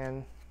back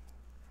in.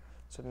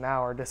 So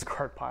now our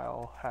discard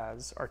pile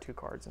has our 2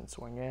 cards in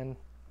swing in.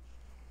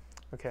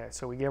 Okay,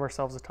 so we gave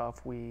ourselves a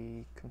tough.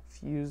 We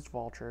confused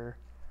Vulture.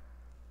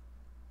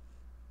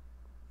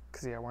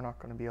 Because yeah, we're not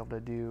going to be able to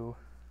do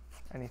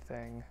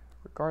anything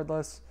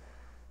regardless.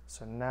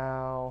 So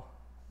now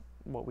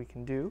what we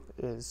can do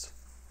is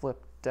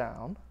flip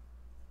down.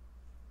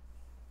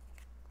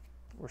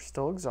 We're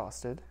still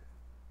exhausted.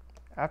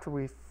 After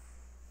we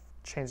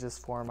change this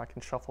form, I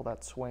can shuffle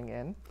that swing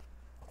in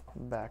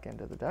back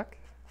into the deck.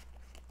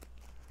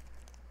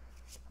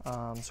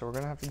 So we're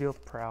going to have to deal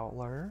with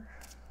Prowler.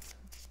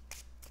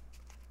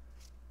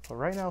 But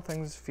right now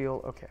things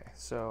feel okay.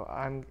 So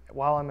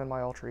while I'm in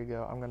my alter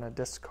ego, I'm going to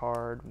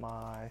discard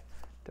my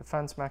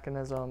defense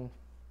mechanism.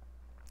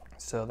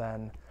 So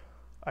then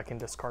I can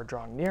discard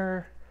drawing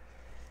nearer.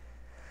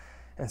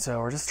 And so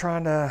we're just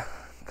trying to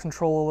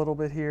control a little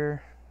bit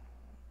here.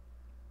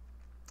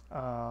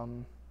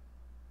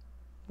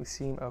 We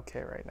seem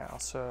okay right now,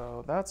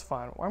 so that's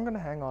fine. I'm going to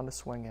hang on to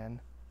swing in.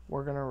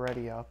 We're going to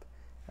ready up,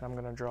 and I'm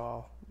going to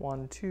draw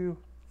 1, 2,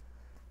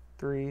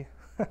 3,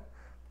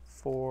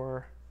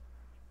 4,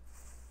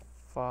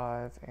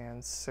 5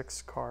 and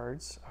 6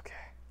 cards. Okay.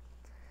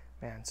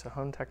 Man, so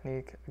Hone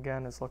Technique,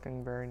 again, is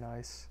looking very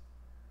nice.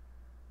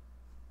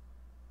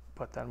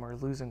 But then we're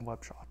losing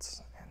web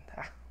shots.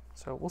 And,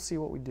 so we'll see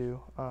what we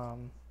do.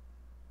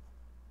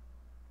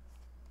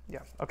 Yeah,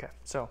 okay.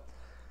 So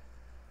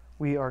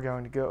we are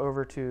going to go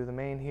over to the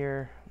main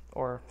here,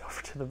 or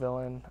over to the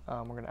villain.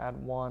 We're going to add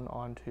 1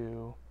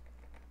 onto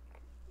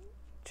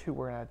 2.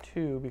 We're going to add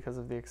 2 because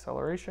of the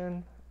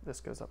acceleration. This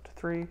goes up to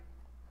 3.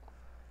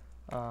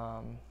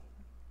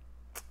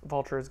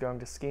 Vulture is going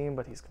to scheme,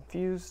 but he's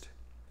confused.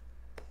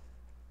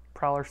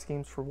 Prowler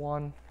schemes for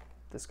 1.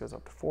 This goes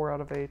up to 4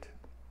 out of 8.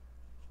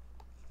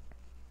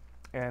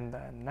 And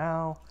then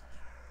now,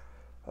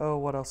 oh,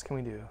 what else can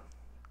we do?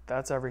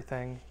 That's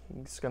everything.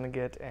 He's going to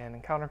get an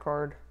encounter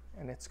card,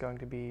 and it's going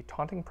to be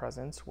Taunting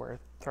Presence, where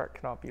threat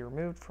cannot be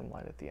removed from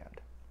light at the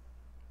end.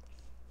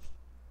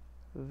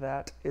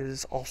 That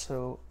is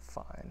also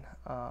fine.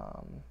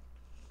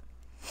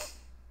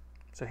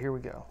 So here we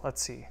go.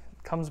 Let's see.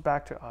 It comes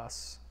back to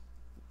us.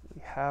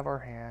 We have our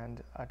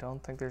hand. I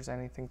don't think there's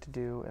anything to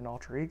do in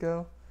Alter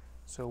Ego,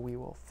 so we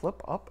will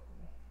flip up.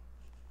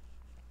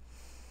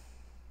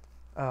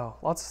 Oh,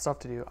 lots of stuff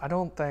to do. I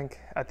don't think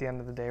at the end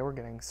of the day we're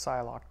getting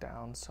Psylocke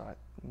down, so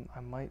I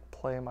might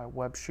play my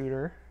Web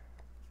Shooter.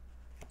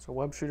 So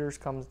Web Shooters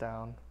comes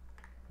down.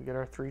 We get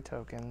our 3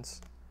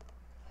 tokens.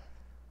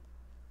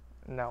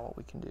 Now what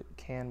we can do?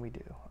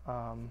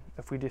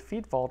 If we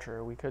defeat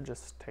Vulture, we could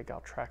just take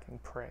out Tracking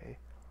Prey,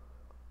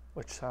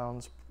 which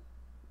sounds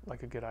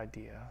like a good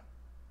idea.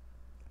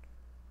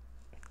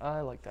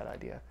 I like that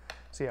idea.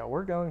 So yeah,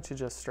 we're going to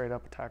just straight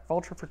up attack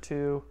Vulture for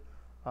 2,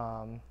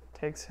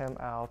 takes him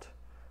out.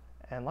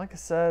 And like I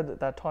said,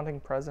 that Taunting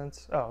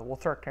Presence, oh, well,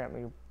 threat can't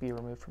be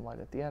removed from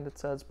light at the end, it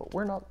says, but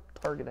we're not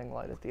targeting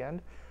light at the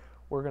end.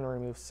 We're going to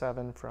remove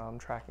 7 from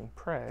Tracking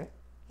Prey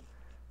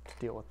to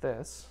deal with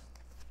this.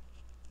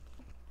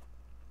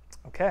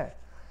 Okay,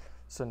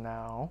 so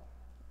now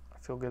I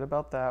feel good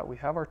about that. We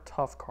have our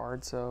Tough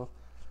card, so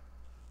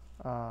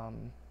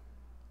do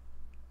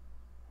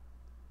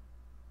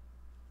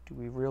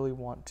we really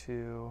want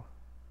to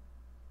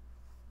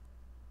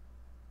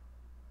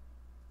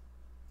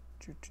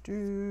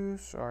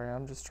sorry,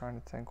 I'm just trying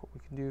to think what we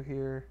can do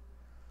here.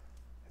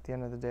 At the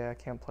end of the day, I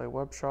can't play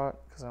Web Shot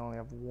because I only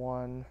have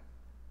 1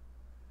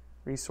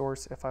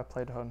 resource if I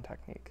played Hone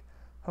Technique.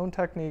 Hone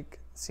Technique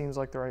seems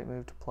like the right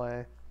move to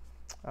play.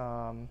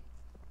 Our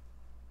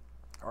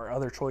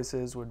other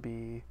choices would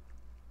be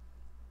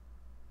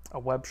a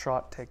Web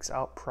Shot takes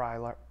out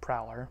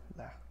Prowler.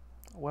 A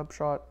Web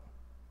Shot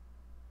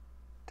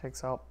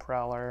takes out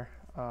Prowler.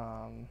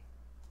 I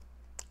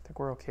think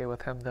we're okay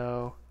with him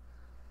though.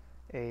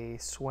 A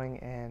Swing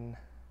In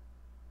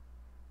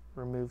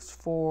removes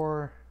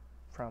 4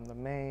 from the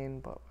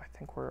main, but I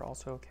think we're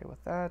also okay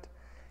with that.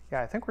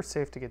 Yeah, I think we're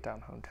safe to get down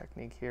Hone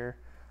Technique here.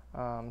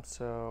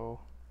 So,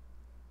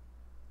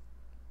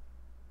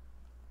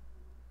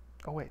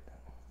 oh wait,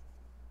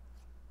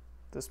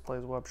 this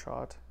plays Web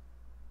Shot.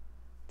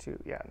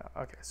 Yeah,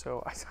 no, okay,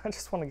 so I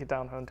just want to get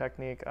down Hone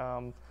Technique,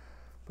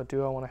 but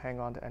do I want to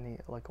hang on to any,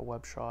 like a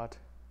Web Shot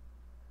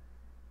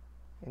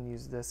and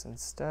use this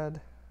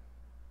instead?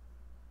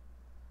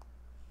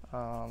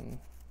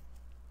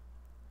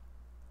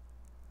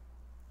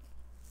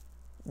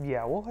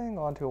 Yeah, we'll hang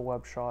on to a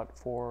Web Shot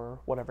for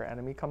whatever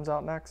enemy comes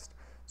out next.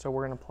 So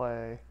we're going to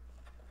play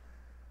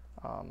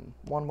 1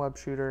 Web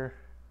Shooter,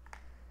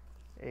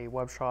 a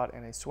Web Shot,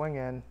 and a Swing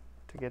In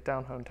to get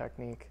down Hone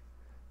Technique.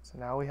 So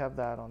now we have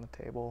that on the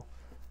table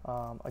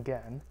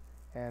again,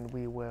 and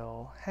we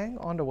will hang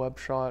on to Web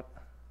Shot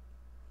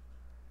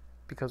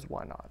because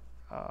why not?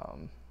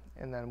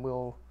 And then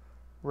we'll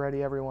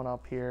ready everyone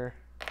up here.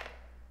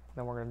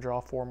 Then we're going to draw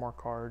 4 more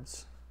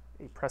cards.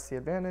 Press the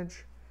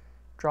advantage,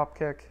 drop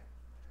kick,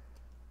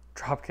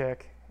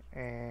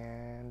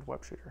 and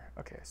Web Shooter.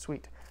 Okay,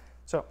 sweet.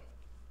 So,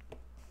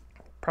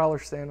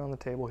 Prowler's staying on the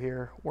table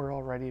here. We're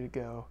all ready to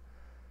go.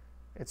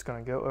 It's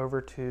going to go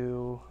over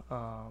to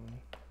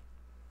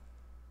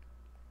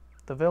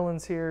the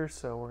villains here.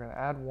 So we're going to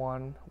add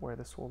 1, where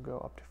this will go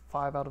up to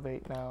 5 out of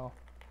 8 now.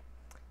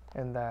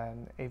 And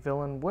then a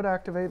villain would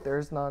activate.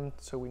 There's none,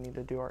 so we need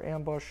to do our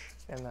ambush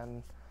and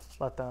then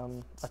let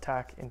them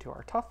attack into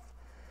our Tough.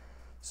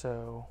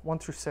 So 1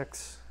 through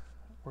 6,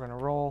 we're going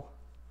to roll.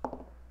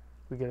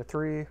 We get a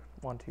 3,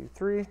 1, 2,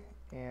 3,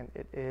 and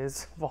it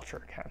is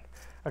Vulture again.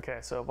 Okay,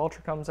 so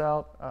Vulture comes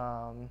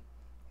out.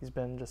 He's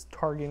been just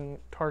targeting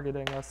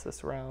us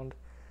this round.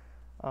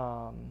 He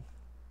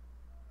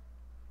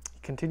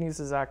continues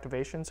his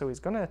activation, so he's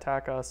going to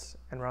attack us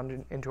and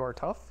run into our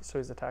Tough. So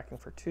he's attacking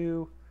for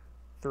 2,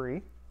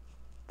 3.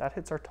 That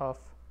hits our Tough.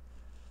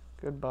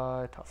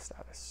 Goodbye, Tough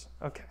status.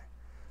 Okay,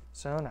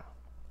 so now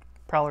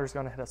Prowler's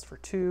going to hit us for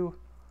 2,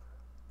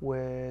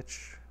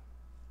 which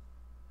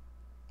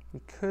we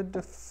could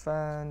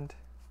defend.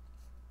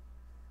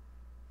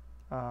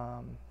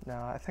 No,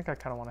 I think I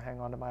kind of want to hang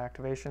on to my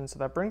activation. So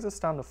that brings us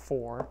down to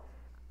 4,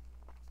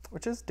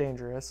 which is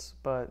dangerous,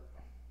 but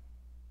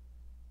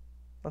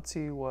let's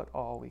see what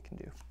all we can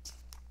do.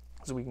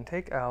 So we can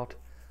take out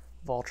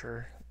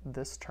Vulture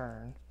this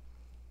turn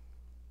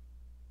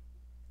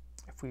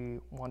if we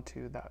want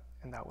to,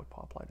 and that would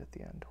pop light at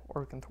the end,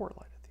 or we can thwart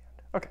light at the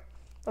end. Okay,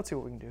 let's see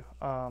what we can do.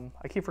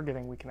 I keep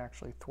forgetting we can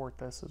actually thwart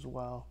this as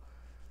well.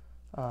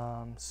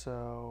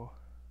 So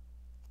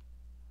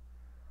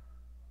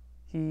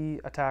he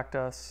attacked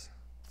us,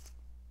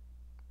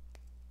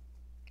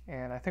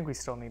 and I think we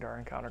still need our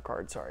encounter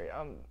card. Sorry,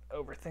 I'm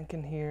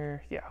overthinking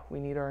here. Yeah, we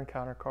need our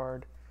encounter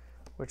card,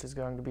 which is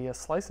going to be a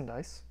Slice and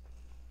Dice.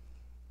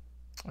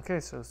 Okay,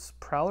 so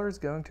Prowler is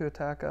going to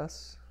attack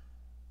us.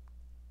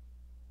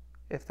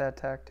 If that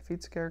attack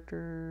defeats a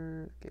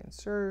character, gain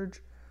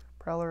Surge.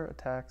 Prowler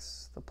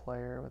attacks the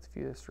player with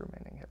fewest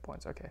remaining hit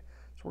points. Okay,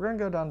 so we're going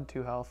to go down to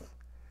 2 health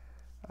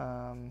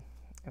and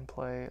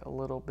play a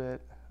little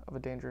bit of a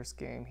dangerous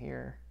game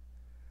here.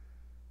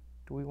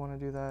 Do we want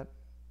to do that?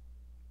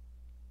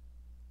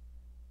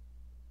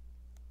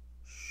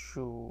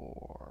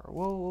 Sure.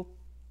 We'll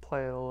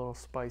play it a little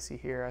spicy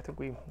here. I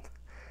think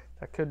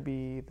that could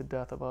be the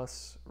death of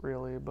us,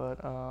 really, but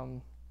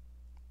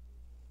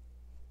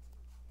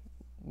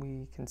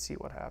we can see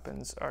what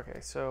happens. Okay,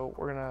 so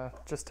we're gonna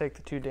just take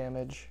the 2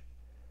 damage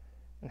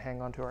and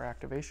hang on to our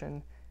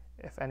activation.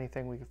 If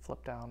anything, we could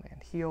flip down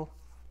and heal.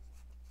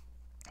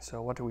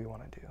 So what do we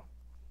want to do?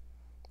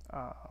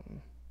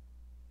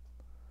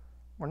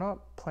 We're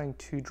not playing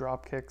 2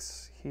 drop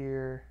kicks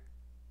here,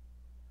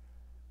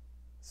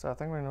 so I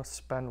think we're going to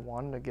spend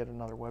 1 to get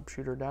another web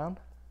shooter down,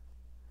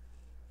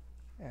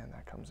 and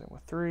that comes in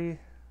with 3.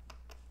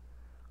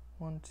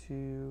 1,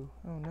 2.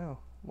 Oh no,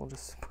 we'll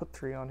just put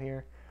 3 on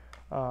here.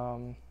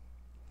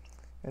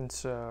 And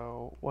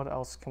so what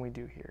else can we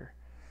do here?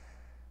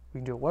 We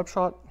can do a web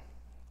shot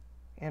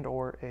and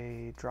or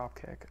a drop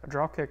kick. A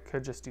drop kick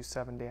could just do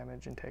 7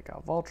 damage and take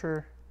out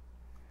Vulture.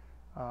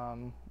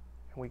 And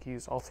we could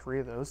use all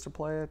 3 of those to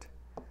play it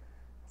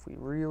if we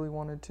really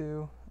wanted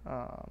to.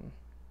 And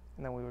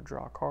then we would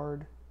draw a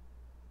card.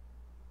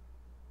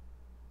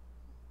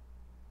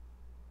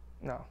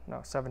 No,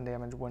 7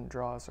 damage wouldn't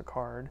draw us a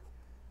card.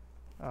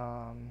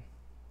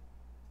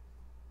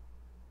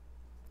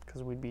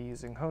 Because we'd be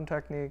using Hone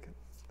Technique.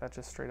 That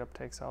just straight up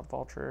takes out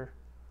Vulture.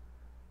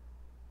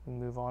 We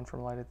move on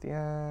from light at the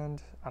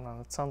end. I don't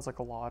know, it sounds like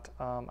a lot.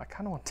 I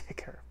kind of want to take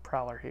care of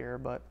Prowler here,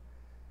 but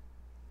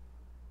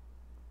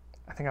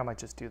I think I might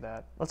just do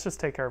that. Let's just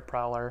take care of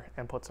Prowler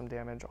and put some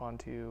damage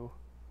onto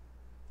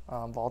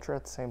Vulture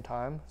at the same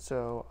time.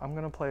 So I'm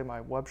going to play my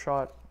web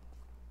shot,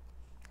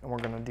 and we're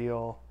going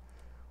to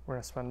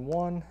spend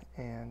 1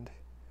 and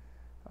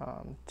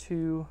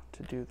 2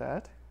 to do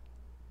that.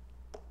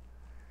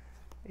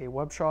 A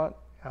web shot,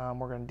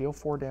 we're going to deal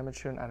 4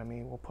 damage to an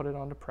enemy. We'll put it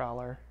onto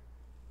Prowler.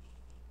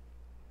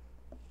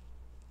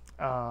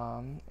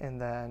 And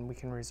then we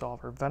can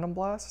resolve her Venom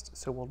Blast.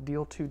 So we'll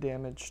deal 2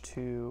 damage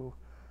to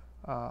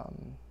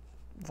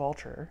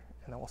Vulture,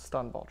 and then we'll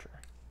stun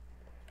Vulture.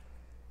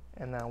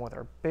 And then with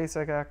our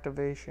basic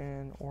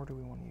activation, or do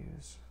we want to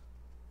use?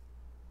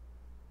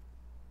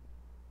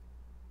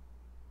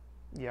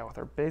 Yeah, with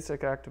our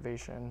basic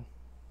activation,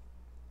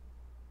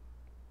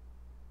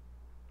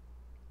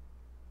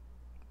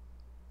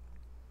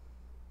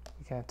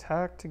 we can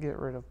attack to get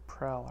rid of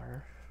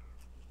Prowler,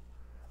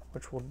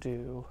 which we'll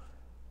do.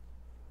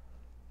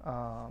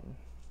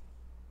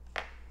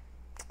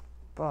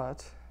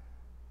 But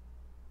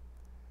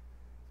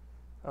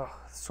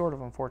it's sort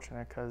of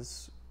unfortunate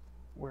because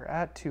we're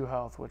at 2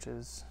 health, which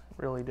is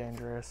really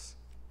dangerous.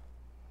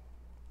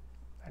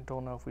 I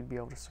don't know if we'd be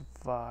able to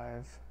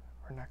survive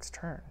our next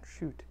turn.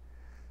 Shoot.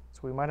 So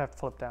we might have to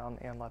flip down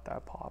and let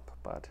that pop,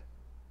 but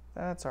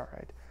that's all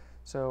right.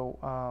 So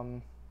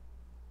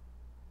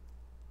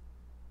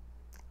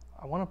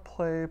I want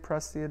to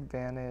press the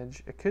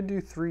advantage. It could do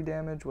 3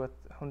 damage with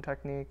Hone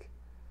Technique.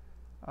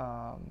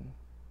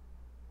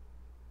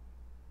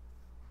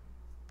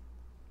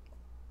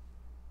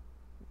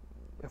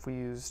 If we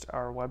used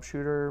our web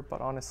shooter, but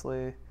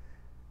honestly,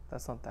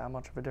 that's not that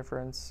much of a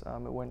difference.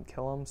 It wouldn't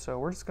kill him, so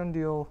we're just going to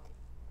deal.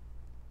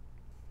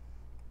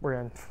 We're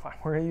going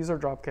to use our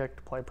drop kick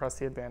to play press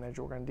the advantage.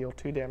 We're going to deal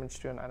 2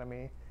 damage to an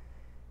enemy,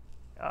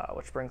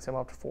 which brings him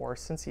up to 4.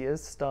 Since he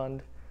is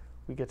stunned,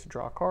 we get to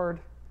draw a card,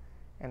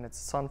 and it's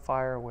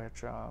Sunfire,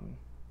 which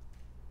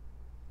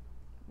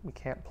we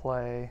can't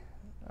play,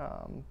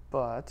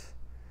 but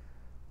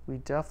we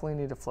definitely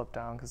need to flip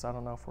down because I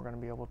don't know if we're going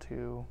to be able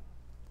to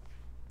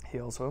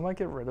heal. So we might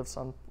get rid of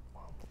some.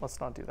 Well, let's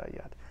not do that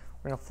yet.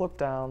 We're going to flip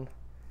down,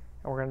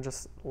 and we're going to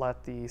just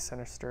let the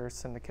Sinister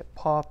Syndicate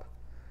pop,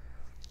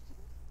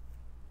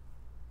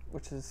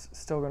 which is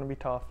still going to be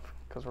tough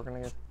because we're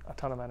going to get a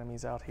ton of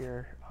enemies out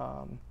here,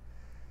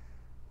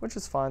 which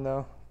is fine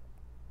though.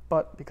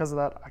 But because of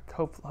that, I'm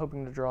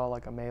hoping to draw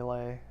like a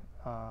melee.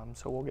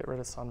 So we'll get rid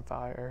of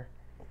Sunfire.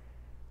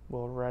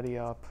 We'll ready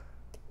up,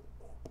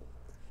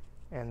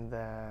 and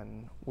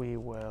then we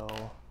will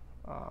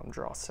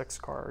draw 6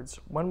 cards.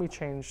 When we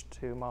change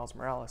to Miles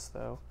Morales,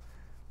 though,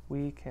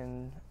 we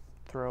can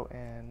throw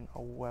in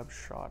a web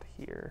shot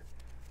here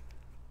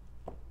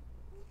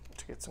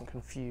to get some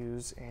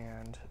confuse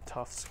and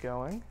toughs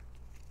going.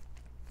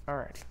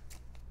 Alright.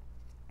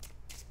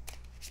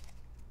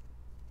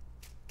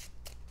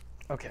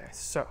 Okay,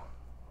 so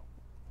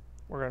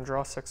we're going to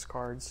draw 6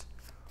 cards.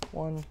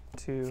 1,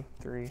 2,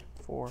 3,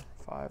 4,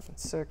 5, and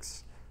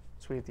 6.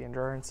 Sweet, the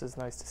endurance is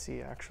nice to see,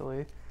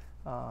 actually.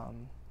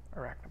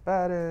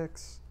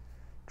 Arachnobatics,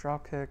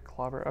 dropkick,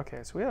 clobber.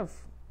 Okay, so we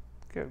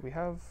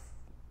have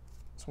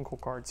some cool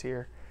cards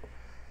here.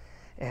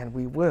 And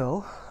we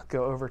will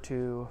go over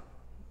to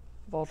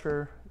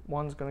Vulture.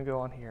 1's going to go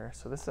on here.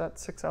 So this is at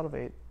 6 out of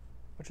 8,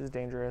 which is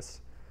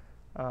dangerous.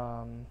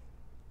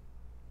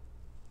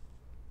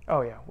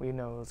 Oh yeah, we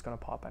know it was going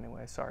to pop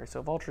anyway. Sorry.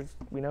 So Vulture,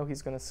 we know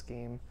he's going to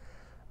scheme.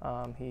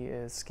 He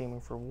is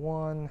scheming for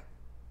 1.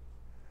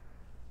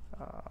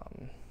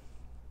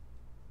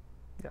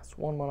 Yes,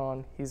 1 went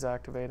on. He's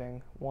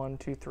activating 1,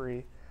 2,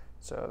 3.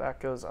 So that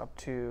goes up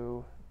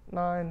to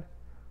 9,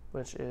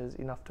 which is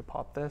enough to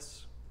pop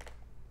this.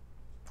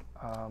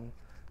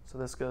 So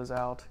this goes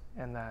out,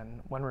 and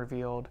then when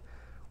revealed,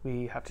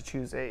 we have to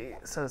choose a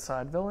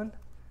set-aside villain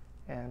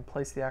and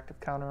place the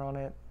active counter on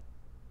it.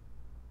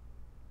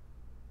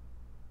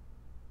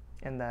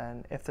 And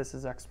then if this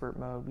is expert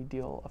mode, we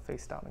deal a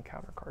face-down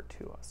encounter card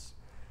to us.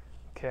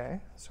 Okay,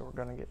 so we're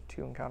gonna get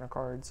 2 encounter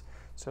cards.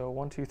 So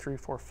 1, 2, 3,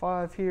 4,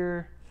 5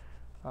 here.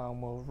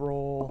 We'll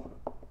roll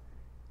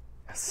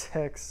a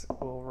 6,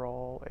 we'll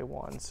roll a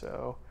 1.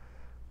 So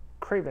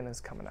Craven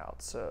is coming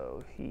out,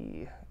 so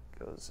he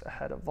goes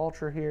ahead of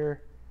Vulture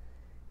here.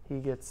 He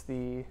gets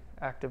the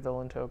active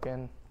villain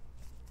token,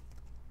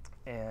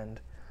 and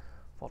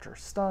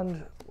Vulture's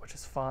stunned, which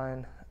is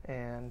fine.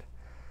 And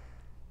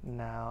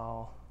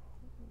now,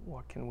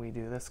 what can we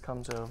do? This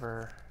comes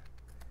over,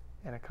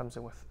 and it comes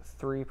in with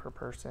 3 per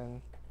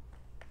person,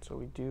 so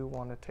we do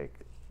want to take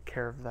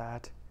care of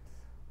that.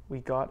 We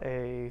got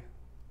a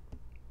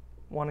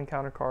 1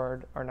 encounter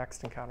card. Our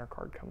next encounter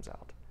card comes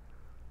out.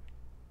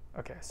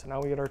 Okay, so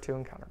now we get our 2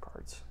 encounter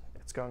cards.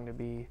 It's going to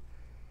be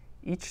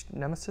each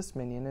Nemesis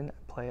minion in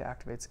play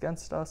activates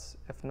against us.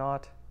 If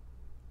not,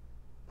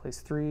 place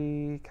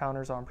 3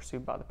 counters on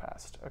Pursued by the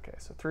Past. Okay,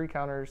 so 3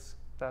 counters.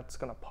 That's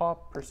going to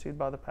pop Pursued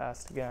by the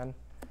Past again.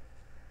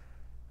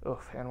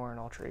 Oof, and we're an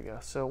Ultra Ego.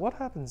 So what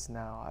happens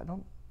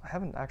now? I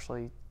haven't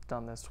actually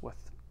done this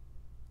with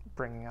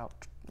bringing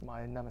out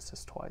my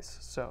Nemesis twice.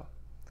 So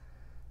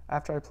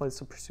after I place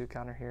the Pursuit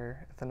counter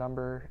here, if the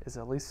number is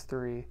at least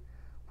 3,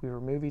 we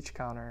remove each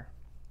counter.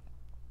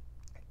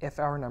 If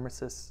our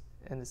Nemesis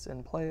is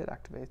in play, it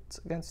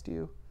activates against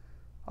you.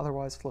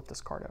 Otherwise, flip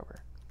this card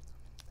over.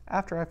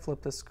 After I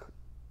flip this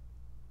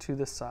to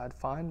this side,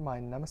 find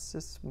my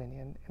Nemesis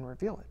minion and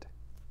reveal it.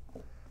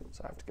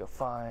 So I have to go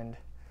find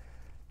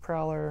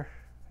Prowler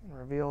and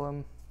reveal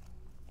him.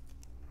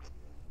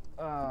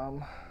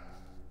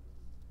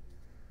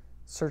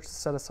 Search the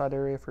set-aside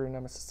area for your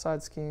Nemesis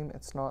side scheme.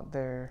 It's not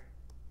there.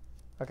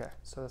 Okay,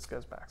 so this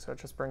goes back. So it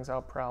just brings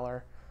out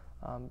Prowler.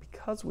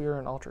 Because we are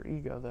an Alter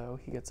Ego, though,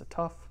 he gets a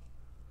Tough,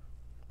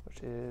 which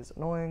is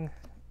annoying.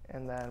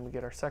 And then we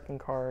get our second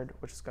card,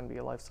 which is going to be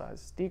a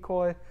life-size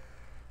decoy.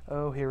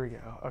 Oh, here we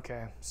go.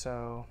 Okay,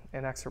 so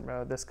in expert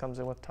mode, this comes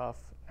in with Tough.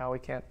 Now we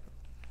can't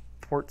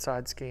port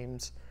side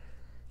schemes,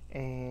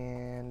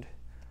 and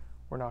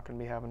we're not going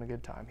to be having a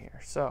good time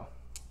here. So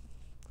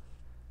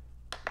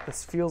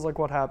this feels like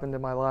what happened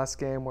in my last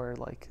game, where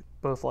like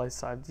both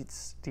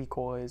life-size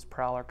decoys,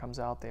 Prowler comes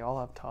out, they all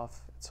have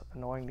Tough. It's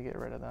annoying to get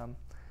rid of them,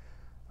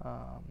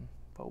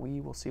 but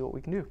we will see what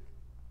we can do.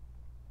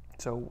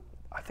 So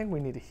I think we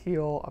need to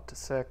heal up to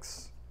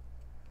 6.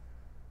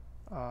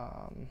 Yeah,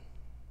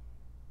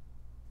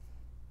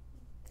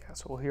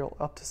 so we'll heal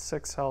up to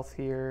 6 health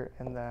here,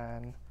 and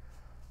then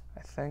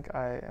I think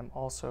I am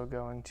also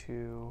going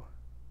to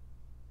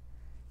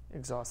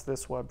exhaust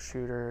this web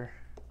shooter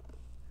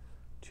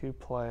to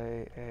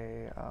play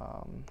a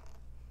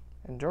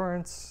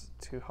endurance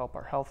to help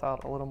our health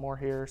out a little more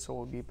here. So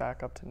we'll be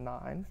back up to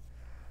 9.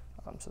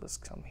 So this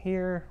come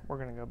here. We're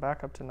going to go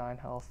back up to 9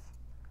 health.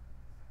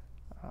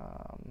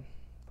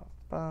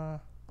 Then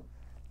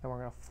we're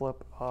going to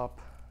flip up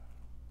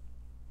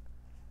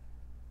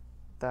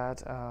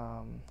that.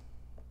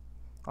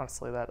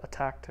 Honestly, that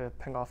attack to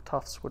ping off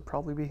Toughs would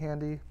probably be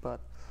handy, but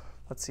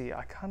let's see.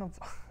 I kind of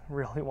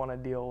really want to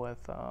deal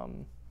with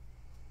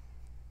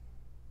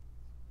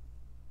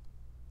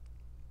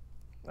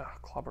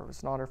Clobber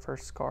was not her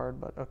first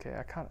card, but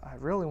okay. I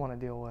really want to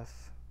deal with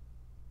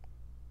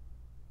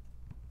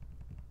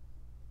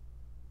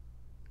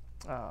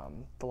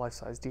the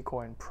life-size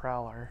decoy and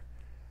Prowler.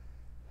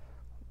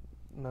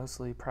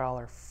 Mostly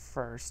Prowler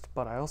first,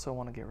 but I also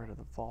want to get rid of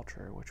the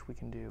Vulture, which we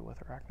can do with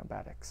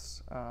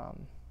Arachnobatics.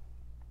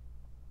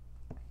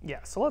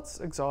 Yeah, so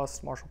let's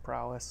exhaust Martial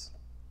Prowess.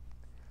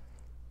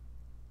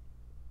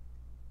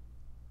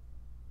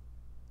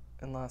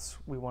 Unless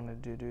we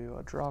wanted to do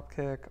a drop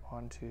kick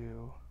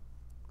onto,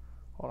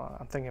 hold on,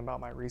 I'm thinking about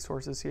my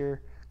resources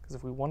here, because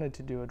if we wanted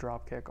to do a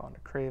drop kick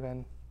onto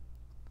Craven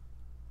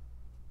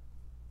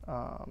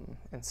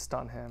and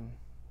stun him,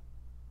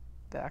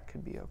 that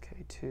could be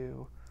okay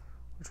too,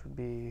 which would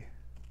be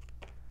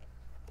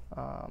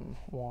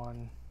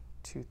 1,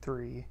 2,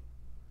 3.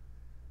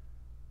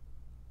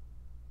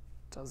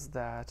 does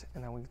that,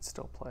 and then we can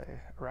still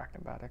play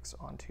Arachnobatics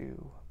onto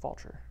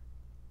Vulture,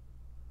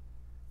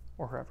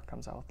 or whoever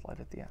comes out with light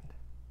at the end.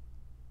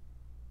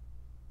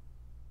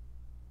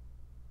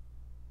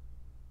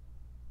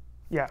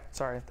 Yeah,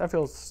 sorry, that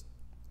feels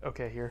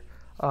okay here.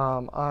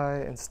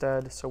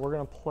 So we're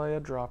gonna play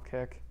a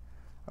dropkick.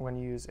 I'm gonna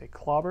use a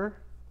Clobber,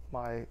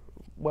 my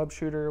web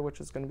shooter, which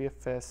is gonna be a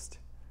fist,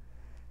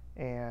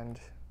 and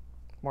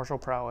Martial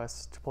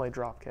Prowess to play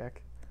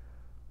dropkick,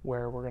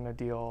 where we're gonna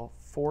deal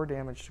 4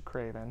 damage to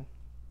Craven.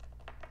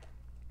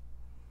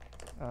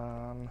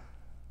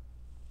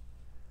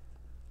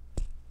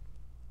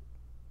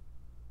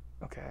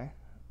 Okay,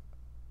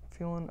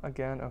 feeling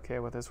again okay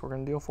with this. We're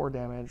gonna deal 4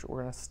 damage, we're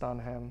gonna stun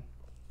him,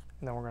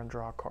 and then we're gonna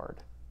draw a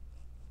card.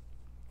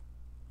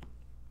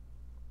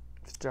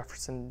 It's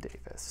Jefferson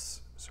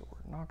Davis. So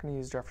we're not gonna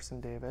use Jefferson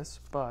Davis,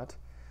 but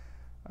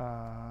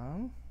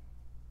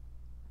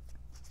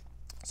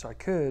so I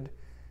could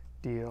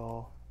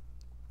deal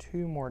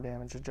 2 more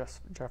damage to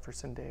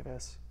Jefferson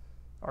Davis,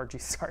 or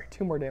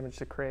 2 more damage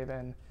to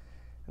Craven,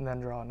 and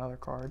then draw another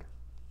card,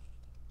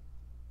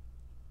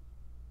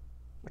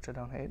 which I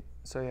don't hate.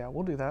 So yeah,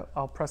 we'll do that.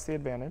 I'll press the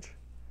advantage,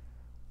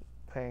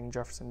 paying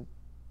Jefferson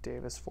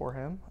Davis for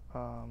him.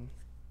 How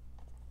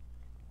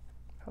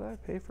did I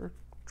pay for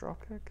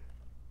dropkick?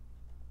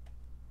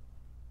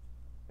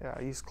 Yeah,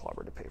 I used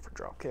Clobber to pay for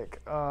dropkick.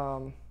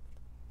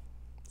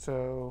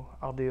 So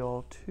I'll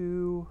deal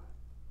 2,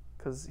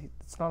 because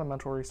it's not a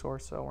mental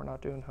resource, so we're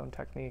not doing Hone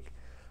Technique.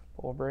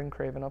 But we'll bring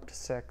Craven up to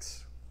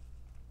 6.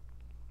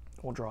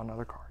 We'll draw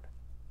another card.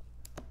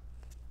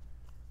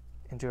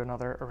 Into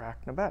another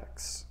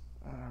Arachnobatics.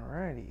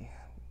 Alrighty.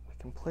 We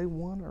can play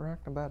 1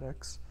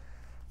 Arachnobatics,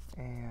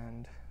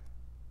 and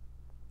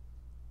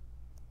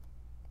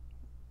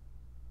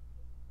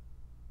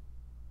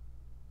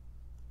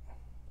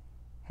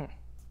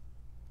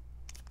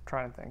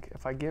trying to think.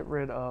 If I get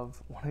rid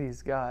of one of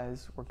these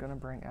guys, we're gonna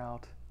bring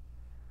out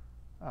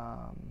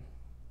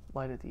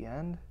light at the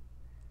end.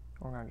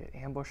 We're gonna get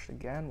ambushed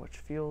again, which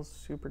feels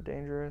super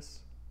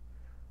dangerous.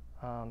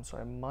 So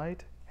I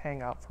might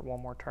hang out for 1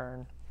 more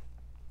turn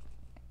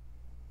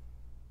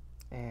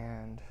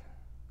and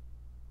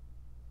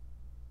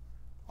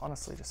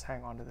honestly just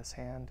hang on to this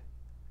hand.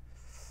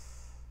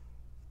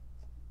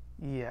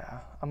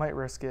 Yeah, I might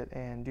risk it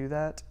and do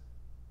that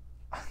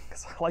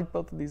because I like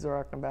both of these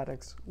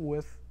Arachnobatics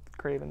with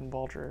Craven and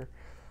Vulture,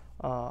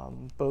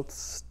 both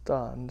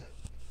stunned,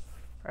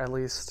 or at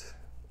least,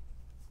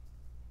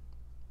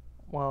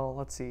 well,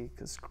 let's see,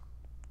 because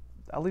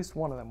at least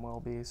one of them will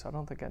be, so I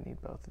don't think I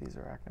need both of these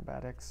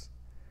Arachnobatics.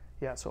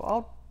 Yeah, so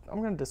I'm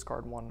going to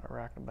discard 1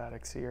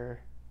 Arachnobatics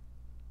here,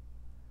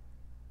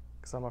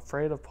 because I'm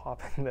afraid of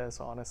popping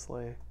this,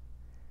 honestly,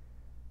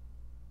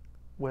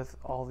 with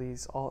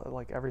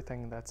like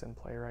everything that's in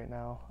play right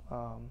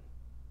now.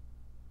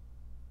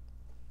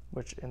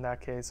 Which in that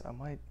case,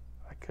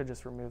 I could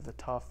just remove the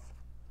tough.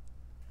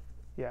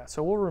 Yeah,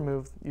 so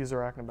we'll use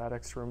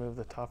Arachnobatics to remove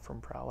the tough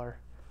from Prowler.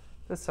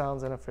 This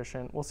sounds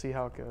inefficient. We'll see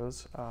how it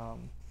goes.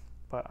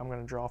 But I'm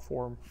going to draw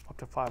up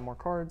to 5 more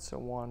cards. So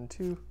 1,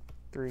 2,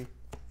 3,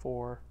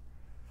 4,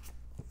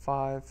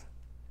 5.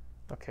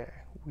 Okay,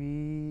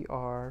 we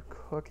are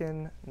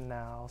cooking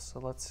now. So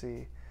let's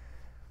see.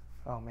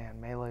 Oh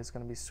man, melee is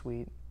going to be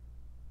sweet.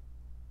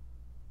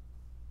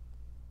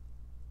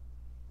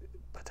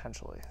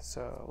 Potentially.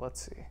 So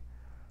let's see.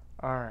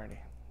 Alrighty.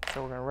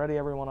 So we're going to ready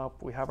everyone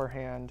up. We have our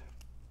hand.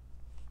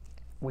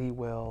 We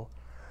will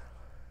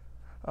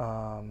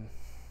go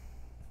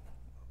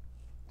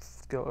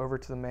over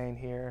to the main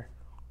here.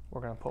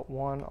 We're going to put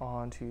 1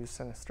 onto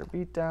Sinister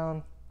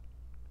Beatdown.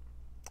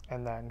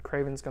 And then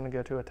Craven's going to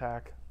go to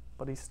attack,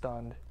 but he's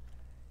stunned.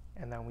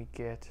 And then we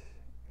get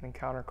an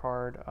encounter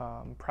card.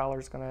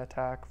 Prowler's going to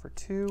attack for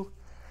 2.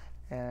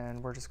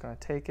 And we're just going to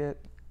take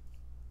it.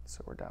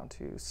 So we're down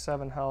to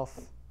 7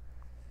 health.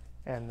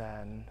 And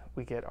then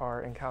we get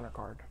our encounter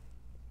card.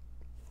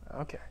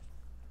 Okay.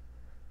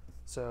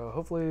 So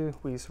hopefully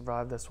we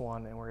survive this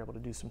one and we're able to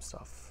do some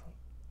stuff.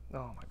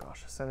 Oh my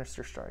gosh,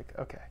 Sinister Strike.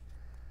 Okay.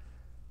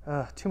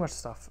 Too much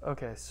stuff.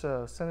 Okay,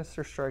 so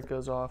Sinister Strike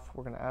goes off.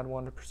 We're going to add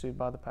 1 to Pursued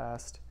by the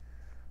Past.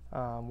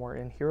 We're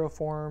in hero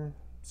form,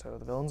 so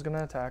the villain's going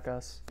to attack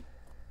us.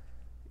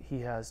 He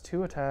has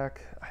 2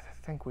 attack. I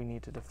think we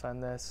need to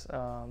defend this.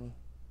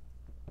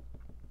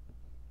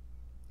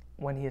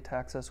 When he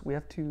attacks us, we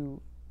have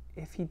to,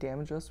 if he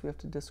damages us, we have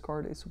to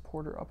discard a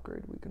support or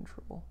upgrade we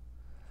control.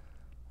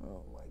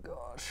 Oh my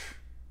gosh,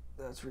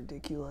 that's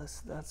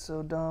ridiculous. That's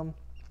so dumb.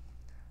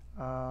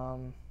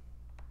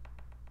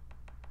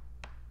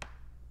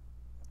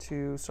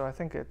 2, so I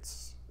think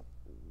it's,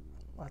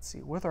 let's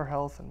see, with our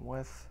health and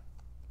with,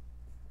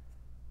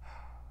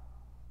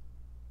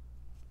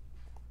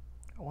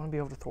 I want to be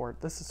able to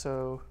thwart. This is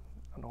so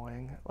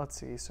annoying. Let's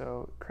see,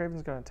 so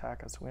Craven's going to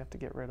attack us. We have to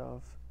get rid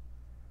of,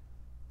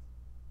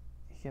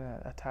 he can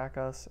attack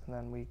us, and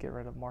then we get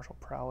rid of Martial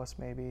Prowess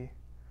maybe.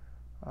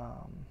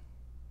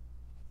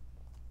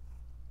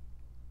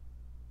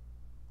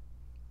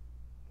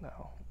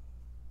 No.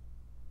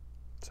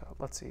 So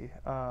let's see.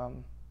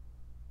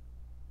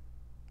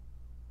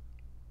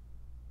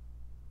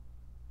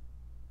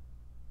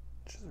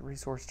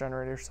 resource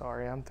generator.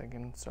 Sorry, I'm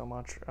thinking so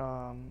much.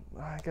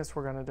 I guess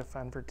we're gonna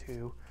defend for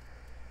 2.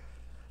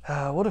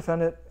 We'll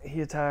defend it.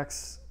 He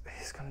attacks.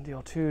 He's gonna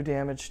deal 2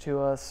 damage to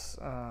us.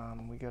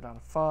 We go down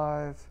to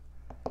 5.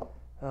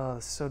 Oh,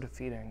 this is so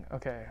defeating.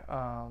 Okay,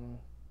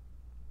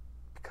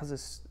 because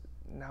it's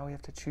now we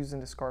have to choose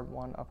and discard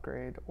 1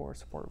 upgrade or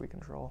support we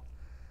control.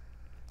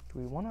 Do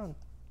we want to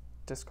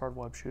discard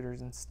web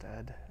shooters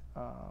instead?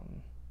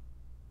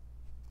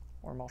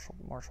 Or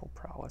martial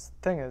prowess.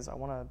 Thing is, I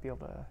want to be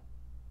able to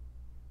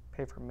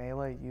pay for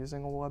melee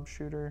using a web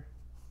shooter.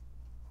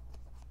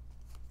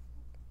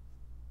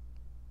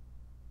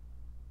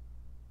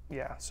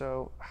 Yeah,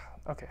 so,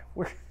 okay,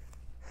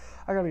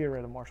 I gotta get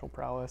rid of martial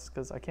prowess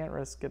because I can't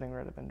risk getting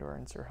rid of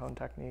endurance or hone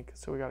technique,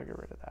 so we gotta get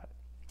rid of that.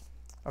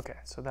 Okay,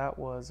 so that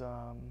was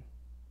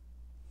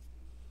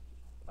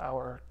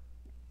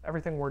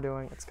everything we're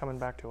doing. It's coming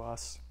back to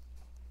us.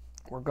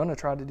 We're gonna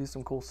try to do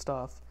some cool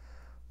stuff,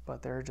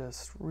 but they're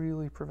just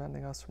really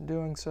preventing us from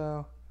doing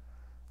so.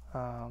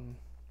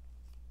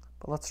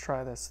 But let's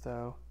try this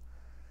though.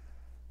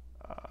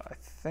 I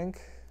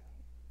think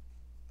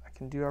I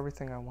can do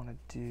everything I want to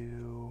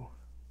do.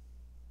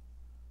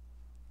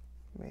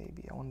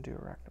 Maybe I want to do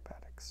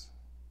arachnobatics.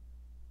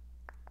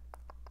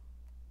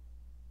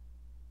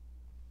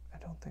 I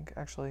don't think,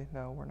 actually,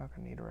 no, we're not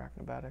going to need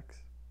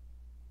arachnobatics.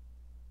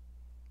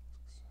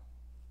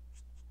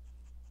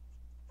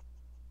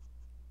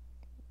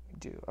 We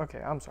do. Okay,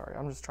 I'm sorry.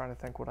 I'm just trying to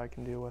think what I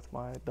can do with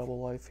my double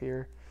life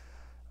here.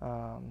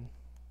 And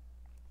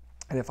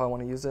if I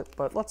want to use it,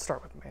 but let's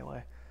start with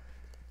melee.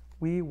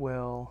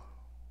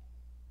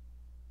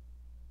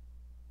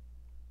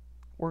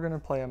 We're going to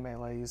play a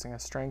melee using a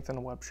strength and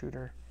a web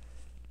shooter,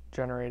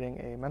 generating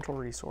a mental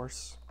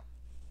resource.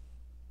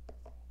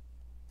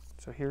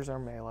 So here's our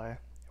melee.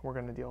 We're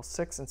going to deal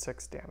 6 and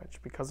 6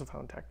 damage because of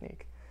hone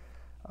technique.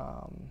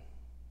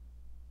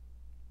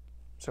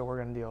 So we're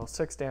going to deal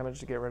 6 damage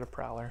to get rid of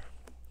Prowler.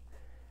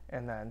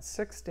 And then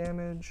 6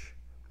 damage,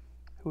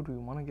 who do we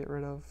want to get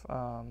rid of?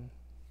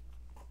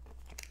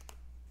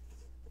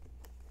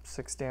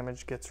 6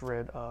 damage gets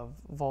rid of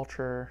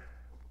Vulture,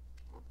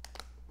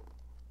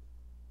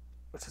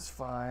 which is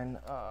fine.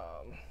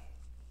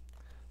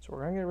 So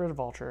we're going to get rid of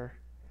Vulture,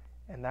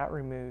 and that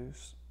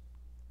removes...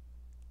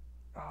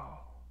 Oh,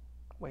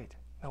 wait.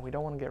 No, we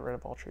don't want to get rid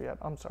of Vulture yet.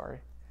 I'm sorry.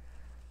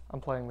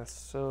 I'm playing this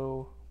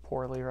so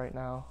poorly right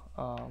now.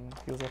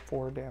 Heals up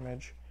 4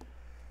 damage.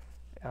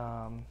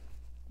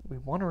 We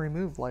want to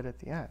remove Light at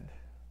the end.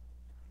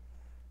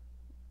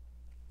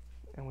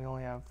 And we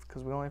only have,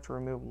 because we only have to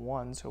remove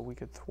 1, so we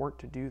could thwart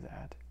to do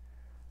that.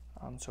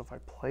 So if I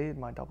played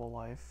my double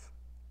life,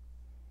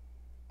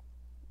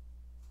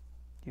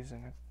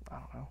 using it, I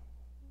don't know,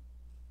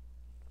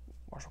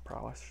 martial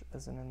prowess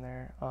isn't in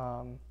there.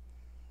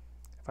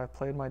 If I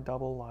played my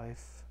double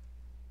life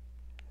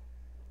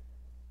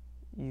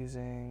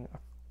using a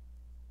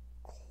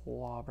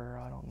clobber,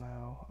 I don't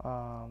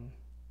know,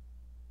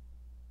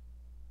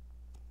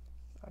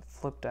 I'd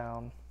flip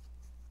down,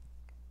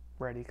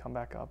 ready, come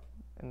back up,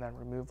 and then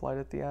remove Light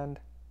at the end.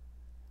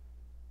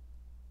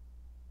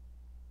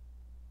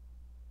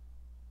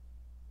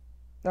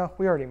 No,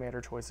 we already made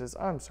our choices.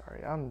 I'm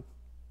sorry, I'm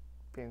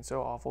being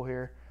so awful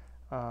here.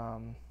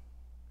 So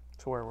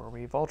where were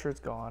we? Vulture's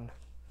gone.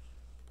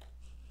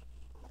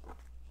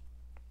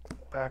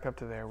 Back up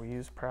to there. We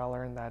used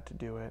Prowler and that to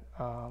do it.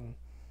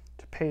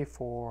 To pay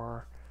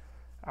for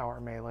our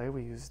melee,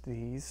 we used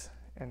these,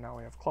 and now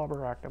we have Clobber,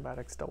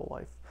 Arachnobatics, Double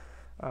Life.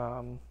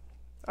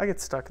 I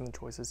get stuck in the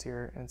choices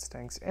here, and it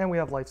stinks. And we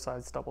have life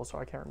size double, so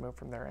I can't remove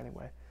from there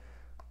anyway.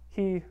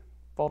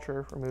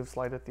 Vulture removes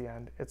Light at the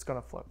end. It's going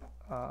to flip.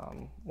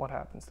 What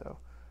happens though?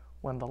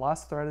 When the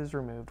last threat is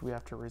removed, we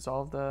have to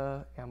resolve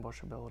the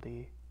ambush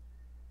ability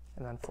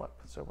and then flip.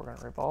 So we're going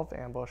to revolve the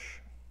ambush.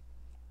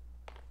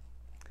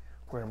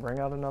 We're going to bring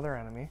out another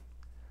enemy.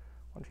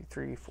 1, 2,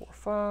 3, 4,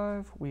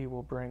 5. We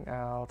will bring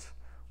out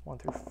 1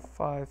 through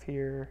 5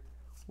 here.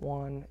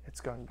 1,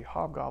 it's going to be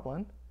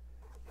Hobgoblin,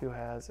 who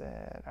has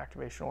an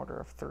activation order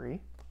of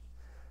 3.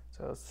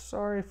 So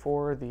sorry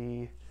for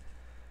the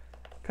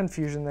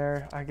confusion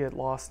there. I get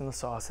lost in the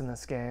sauce in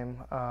this game.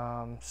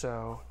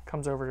 So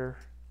comes over,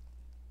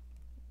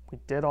 we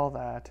did all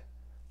that.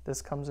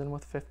 This comes in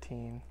with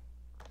 15.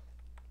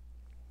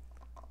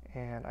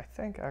 And I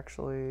think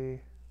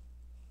actually,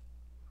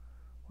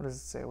 what does it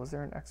say? Was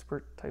there an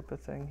expert type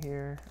of thing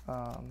here?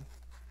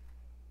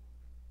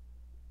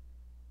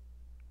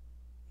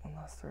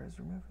 Unless there is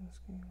removed from this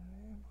game.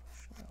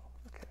 No.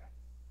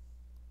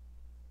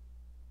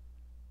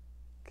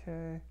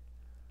 Okay.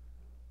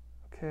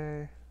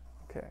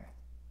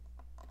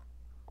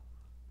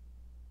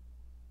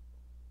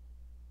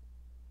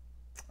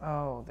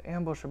 Oh, the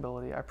ambush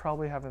ability. I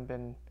probably haven't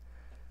been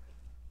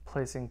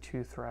placing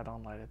 2 threat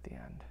on Light at the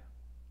end.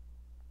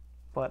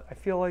 But I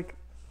feel like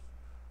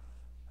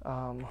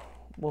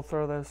we'll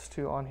throw those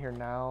 2 on here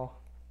now.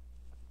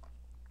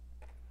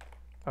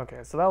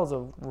 Okay, so that was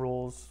a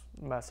rules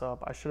mess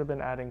up. I should have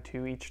been adding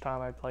 2 each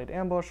time I played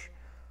ambush,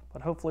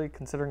 but hopefully,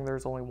 considering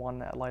there's only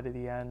 1 at Light at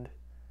the end,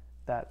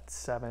 that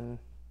 7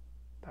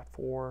 that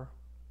 4.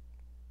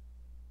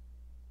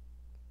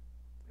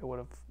 It would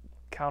have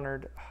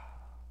countered.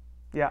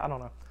 Yeah, I don't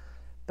know.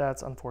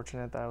 That's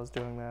unfortunate that I was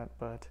doing that,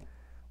 but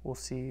we'll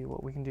see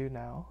what we can do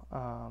now.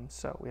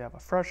 So we have a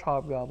fresh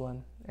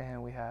Hobgoblin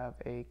and we have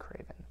a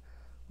Craven.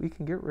 We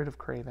can get rid of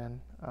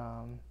Craven.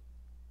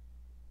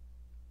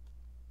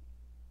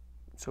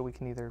 So we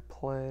can either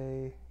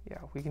play, yeah,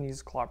 we can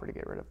use Clobber to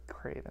get rid of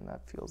Craven.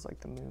 That feels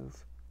like the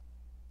move.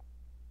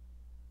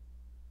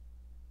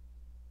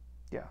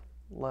 Yeah,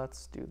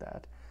 let's do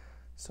that.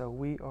 So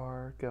we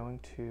are going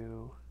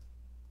to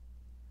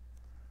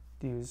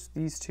use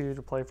these 2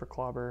 to play for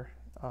Clobber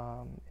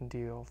and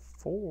deal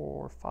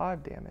 4 or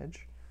 5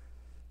 damage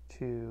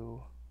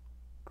to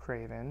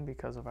Craven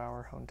because of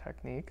our Hone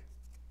Technique.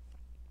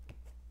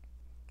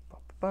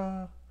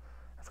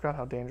 I forgot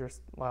how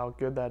dangerous, how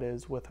good that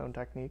is with Hone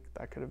Technique.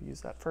 I could have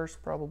used that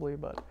first probably,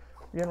 but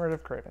we're getting rid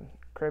of Craven.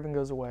 Craven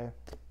goes away.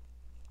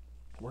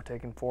 We're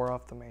taking 4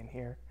 off the main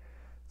here.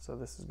 So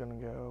this is going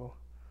to go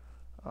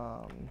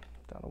down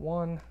to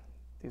 1.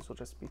 These will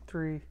just be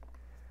 3.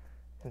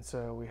 And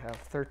so we have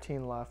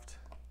 13 left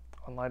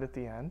on light at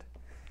the end.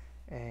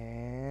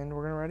 And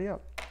we're going to ready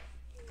up.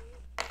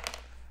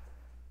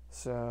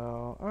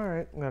 So, all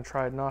right, I'm going to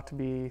try not to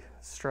be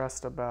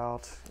stressed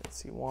about, let's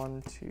see,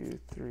 1, 2,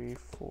 3,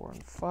 4,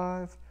 and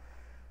 5.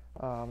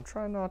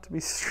 Try not to be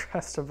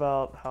stressed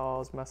about how I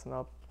was messing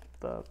up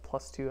the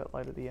 +2 at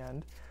light at the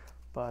end,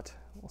 but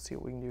we'll see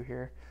what we can do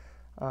here.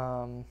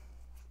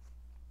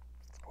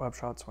 Web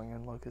shot, swing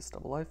in, locust,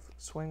 double life,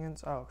 swing in.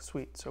 Oh,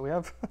 sweet. So we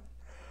have a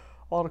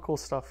lot of cool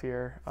stuff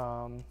here,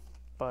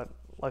 but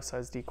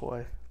life-size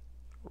decoy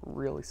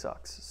really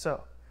sucks.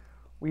 So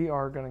we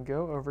are going to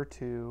go over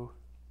to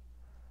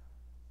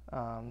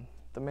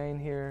the main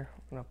here.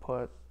 I'm going to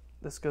put,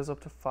 this goes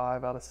up to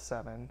 5 out of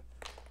 7,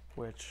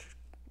 which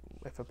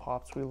if it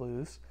pops, we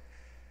lose.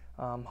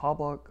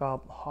 Hobgoblin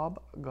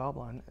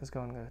is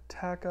going to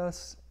attack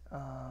us.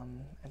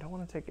 I don't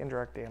want to take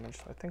indirect damage,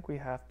 so I think we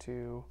have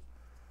to,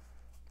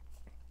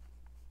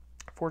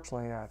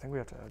 fortunately, yeah, I think we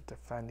have to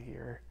defend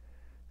here.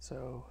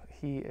 So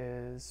he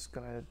is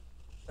going to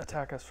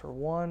attack us for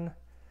 1,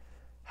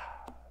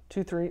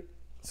 2, 3.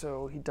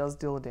 So he does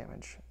deal a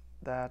damage.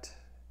 That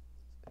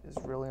is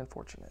really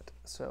unfortunate.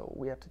 So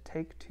we have to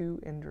take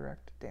 2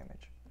 indirect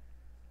damage.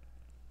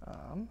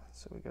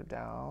 So we go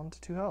down to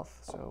 2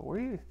 health. So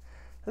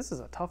this is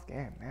a tough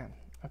game, man.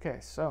 Okay,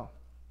 so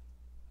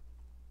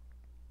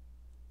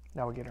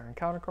now we get our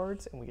encounter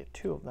cards, and we get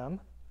 2 of them.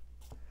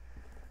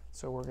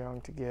 So we're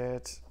going to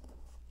get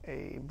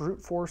a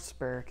brute force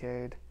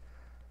barricade.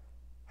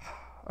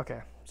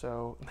 Okay,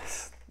 so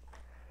this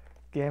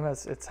game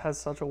has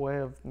such a way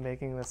of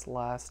making this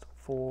last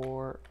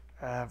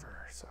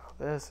forever. So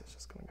this is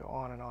just going to go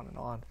on and on and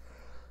on.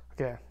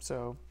 Okay,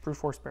 so brute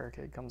force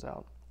barricade comes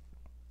out.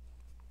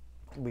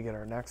 We get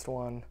our next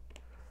one.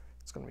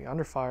 It's going to be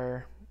under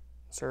fire,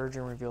 surge,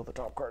 and reveal the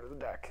top card of the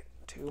deck.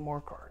 2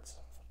 more cards.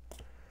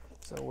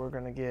 So we're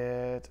going to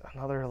get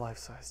another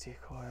life-size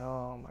decoy.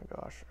 Oh my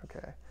gosh,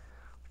 okay.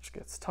 Which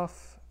gets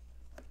tough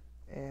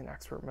in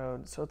expert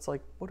mode. So it's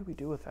like, what do we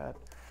do with that?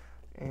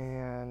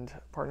 And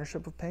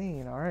partnership of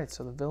pain. All right,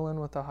 so the villain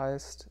with the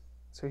highest,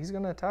 so he's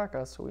going to attack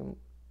us. So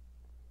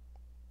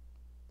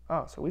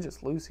we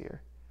just lose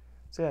here.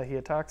 So yeah, he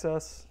attacks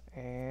us,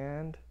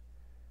 and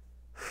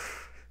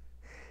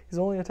he's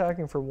only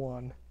attacking for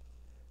 1.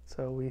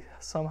 So we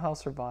somehow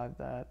survived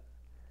that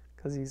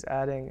because he's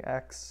adding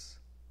X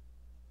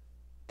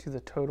to the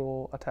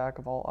total attack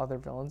of all other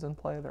villains in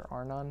play. There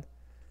are none.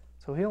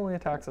 So he only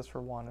attacks us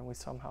for 1, and we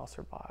somehow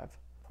survive.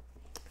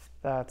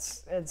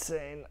 That's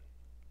insane.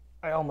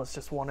 I almost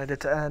just wanted it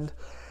to end.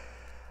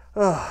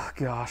 Oh,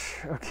 gosh.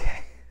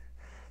 Okay.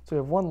 So we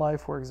have 1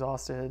 life. We're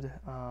exhausted.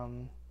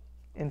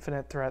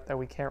 Infinite threat that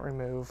we can't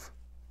remove.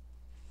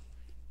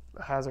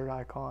 Hazard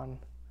icon.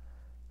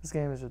 This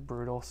game is just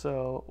brutal.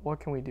 So what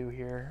can we do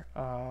here?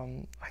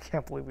 I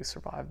can't believe we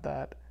survived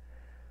that.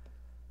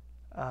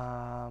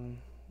 I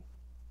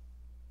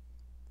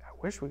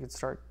wish we could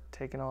start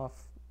taking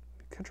off.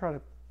 We could try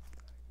to...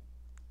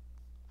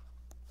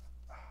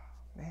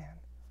 man.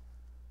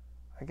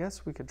 I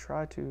guess we could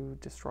try to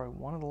destroy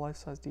 1 of the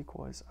life-size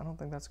decoys. I don't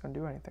think that's going to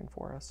do anything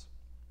for us.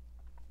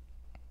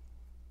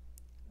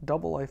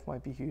 Double life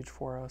might be huge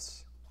for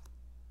us.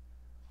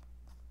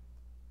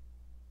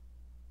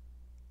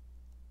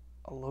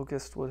 A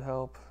locust would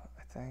help,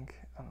 I think.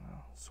 I don't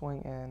know.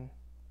 Swing in.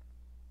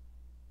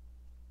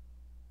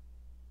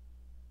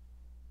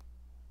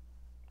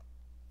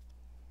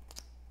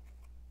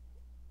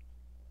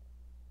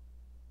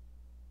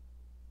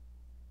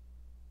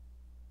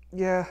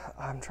 Yeah,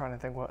 I'm trying to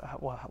think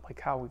like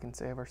how we can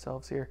save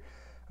ourselves here.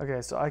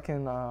 Okay, so I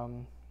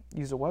can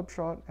use a web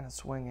shot and a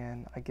swing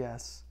in, I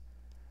guess,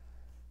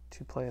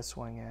 to play a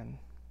swing in.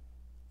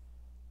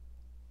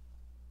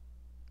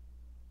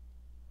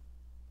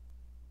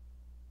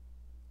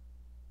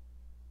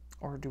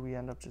 Or do we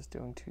end up just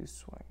doing 2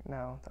 swing?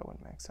 No, that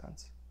wouldn't make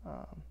sense.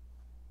 But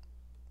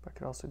I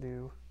could also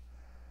do,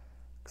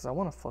 because I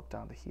want to flip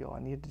down to heal.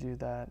 I need to do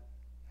that,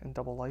 and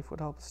double life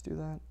would help us do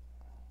that.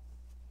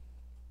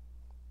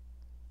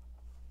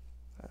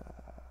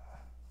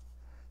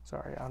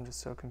 Sorry, I'm just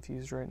so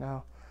confused right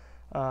now.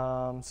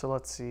 So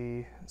let's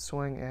see.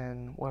 Swing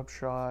in, web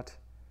shot,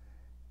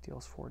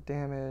 deals 4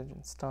 damage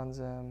and stuns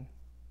him.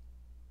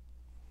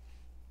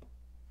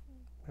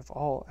 We have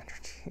all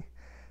energy.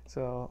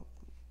 So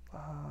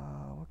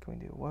what can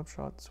we do? Web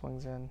shot,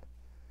 swings in, and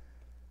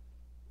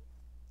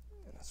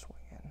a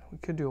swing in. We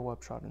could do a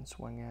web shot and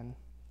swing in.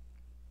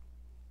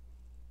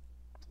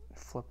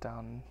 Flip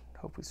down,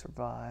 hope we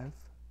survive.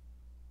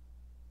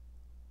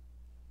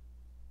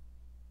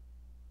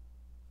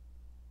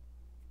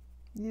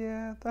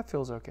 Yeah, that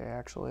feels okay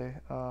actually.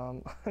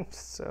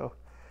 So,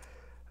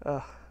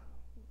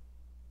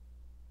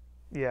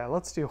 yeah,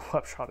 let's do a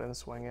web shot and a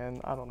swing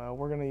in. I don't know.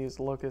 We're gonna use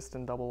Locust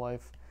and Double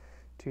Life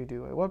to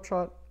do a web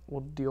shot.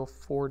 We'll deal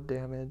 4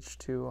 damage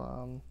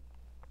to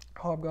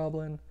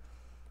Hobgoblin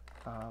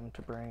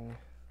to bring.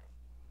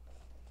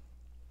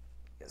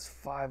 Is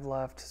 5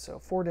 left, so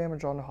 4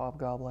 damage on the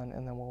Hobgoblin,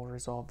 and then we'll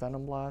resolve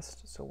Venom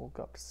Blast. So we'll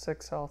go up to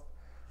 6 health,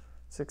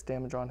 6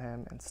 damage on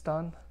him, and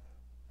stun.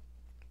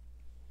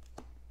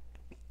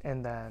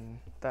 And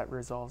then that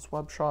resolves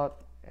Web Shot,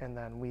 and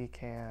then we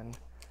can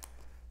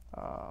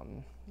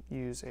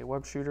use a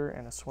Web Shooter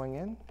and a Swing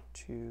In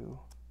to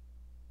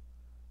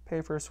pay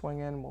for a Swing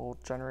In. We'll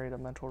generate a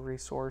mental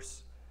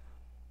resource.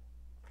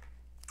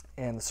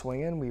 And the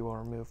Swing In, we will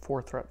remove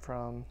 4 threat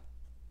from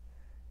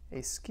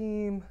a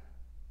scheme.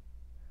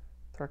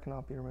 Threat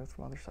cannot be removed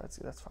from other sides.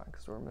 See, that's fine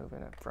because we're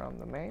removing it from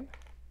the main.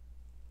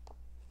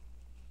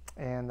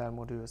 And then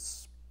we'll do a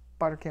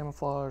Spider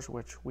Camouflage,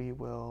 which we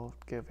will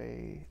give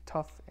a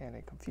Tough and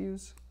a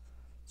Confuse.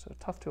 So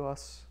Tough to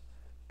us,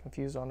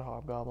 Confuse on the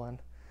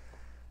Hobgoblin.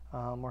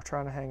 We're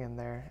trying to hang in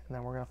there, and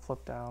then we're going to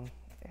flip down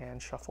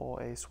and shuffle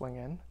a Swing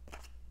In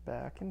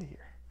back into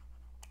here.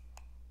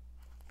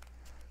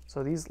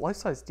 So these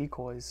life-size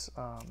decoys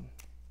are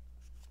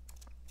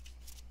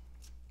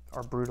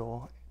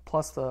brutal.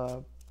 Plus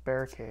the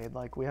barricade,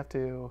 like we can't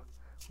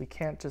do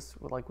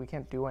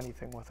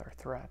anything with our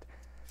threat.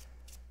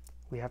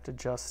 We have to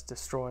just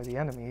destroy the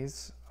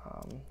enemies,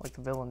 like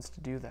the villains,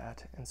 to do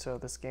that. And so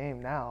this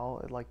game now,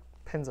 it like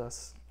pins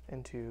us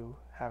into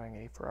having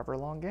a forever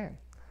long game.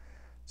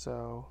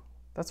 So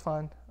that's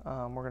fine.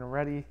 We're gonna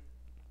ready.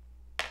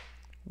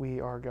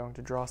 We are going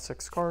to draw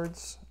 6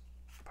 cards: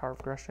 Power of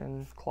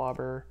Aggression,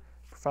 Clobber,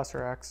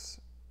 Professor X,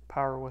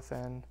 Power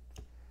Within,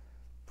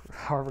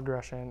 Power of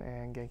Aggression,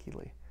 and Genki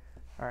Lee.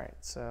 All right,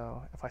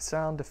 so if I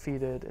sound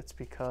defeated, it's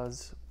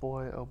because,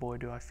 boy, oh boy,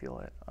 do I feel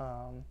it.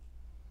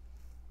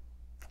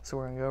 So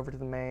we're gonna go over to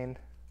the main,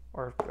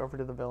 or over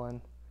to the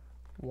villain.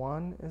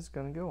 1 is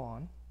gonna go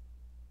on.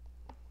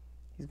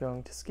 He's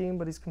going to scheme,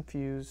 but he's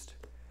confused.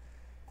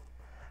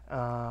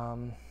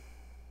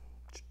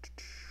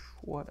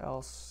 What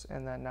else?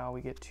 And then now we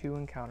get 2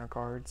 encounter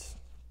cards.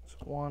 So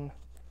 1,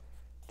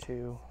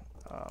 2.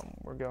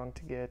 We're going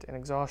to get an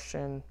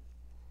exhaustion.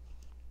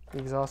 We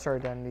exhaust our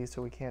identity,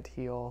 so we can't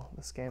heal.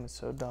 This game is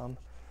so dumb.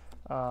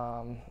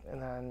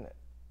 And then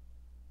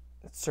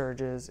it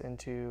surges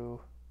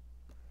into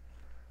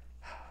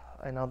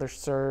another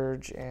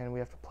surge, and we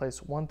have to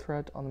place 1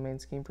 threat on the main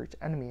scheme for each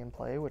enemy in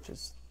play, which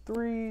is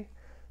 3.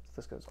 So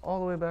this goes all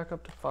the way back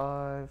up to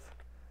 5.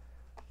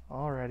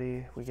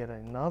 Already, we get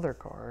another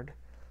card.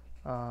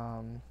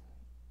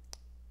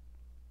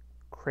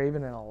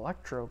 Craven and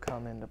Electro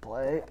come into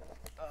play,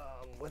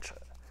 which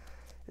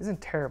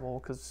isn't terrible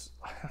because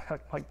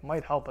like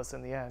might help us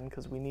in the end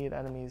because we need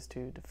enemies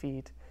to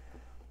defeat,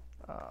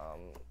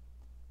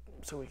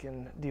 so we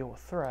can deal with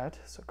threat.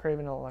 So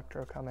Craven and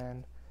Electro come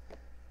in.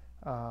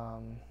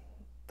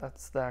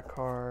 That's that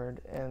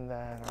card, and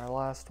then our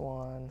last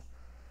one,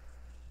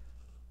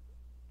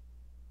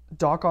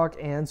 Doc Ock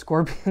and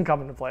Scorpion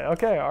come into play.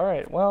 Okay, all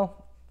right.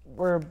 Well,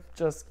 we're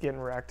just getting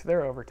wrecked.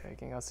 They're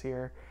overtaking us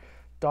here.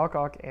 Doc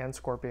Ock and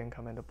Scorpion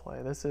come into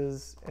play. This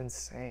is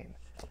insane.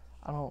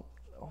 I don't.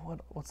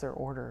 What's their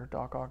order?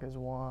 Doc Ock is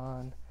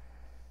 1.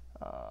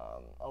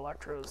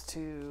 Electro's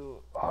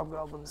 2.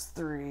 Hobgoblin's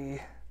 3.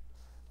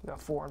 We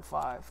got 4 and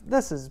 5.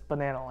 This is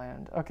Banana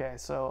Land. Okay,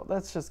 so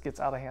that just gets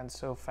out of hand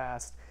so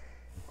fast.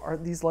 Are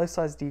these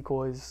life-size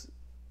decoys?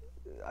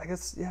 I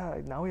guess, yeah,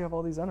 now we have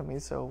all these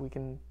enemies, so we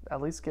can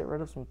at least get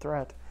rid of some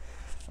threat.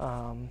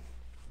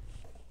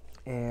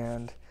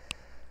 And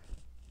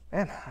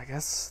man, I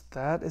guess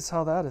that is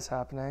how that is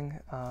happening.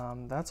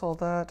 That's all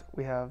that.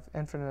 We have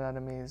infinite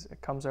enemies.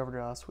 It comes over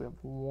to us. We have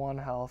 1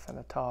 health and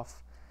a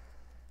tough,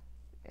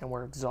 and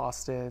we're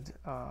exhausted.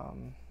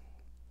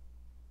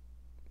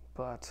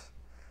 But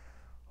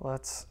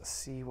let's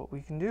see what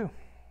we can do.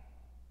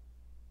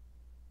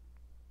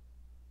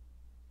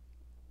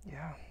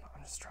 Yeah,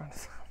 I'm just trying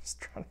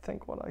to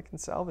think what I can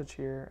salvage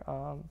here.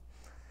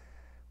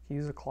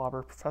 Use a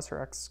Clobber.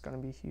 Professor X is going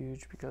to be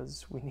huge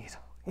because we need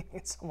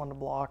someone to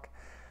block.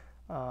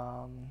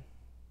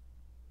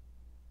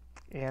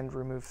 And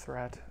remove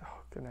threat.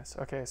 Oh goodness.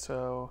 Okay,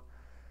 so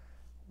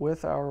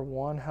with our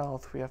 1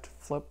 health, we have to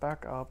flip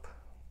back up.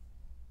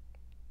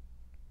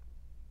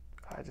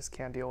 I just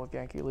can't deal with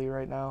Genki Lee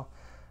right now.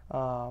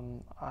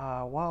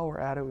 While we're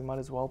at it, we might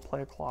as well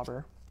play a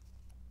Clobber.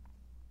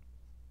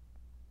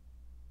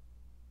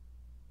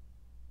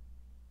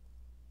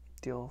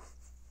 deal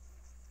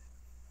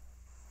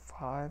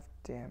 5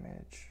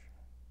 damage,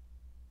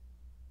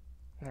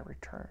 and it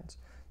returns.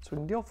 So we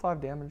can deal 5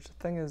 damage. The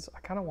thing is, I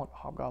kind of want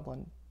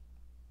Hobgoblin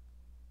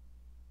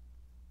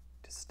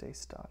to stay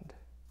stunned.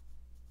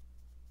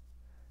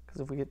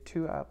 Because if we get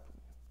 2 up,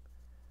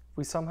 if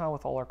we somehow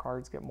with all our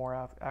cards get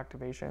more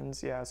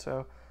activations, yeah,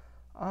 so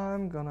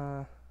I'm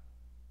gonna...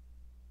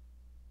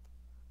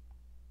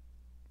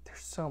 There's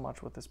so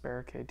much with this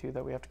barricade too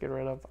that we have to get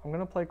rid of. I'm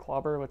gonna play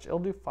Clobber, which it'll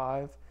do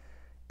 5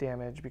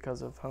 damage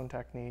because of Hone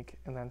Technique,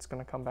 and then it's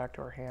gonna come back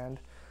to our hand.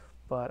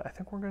 But I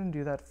think we're gonna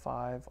do that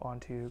 5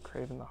 onto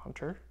Craven the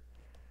Hunter,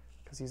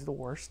 because he's the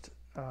worst.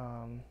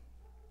 I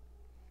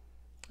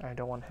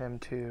don't want him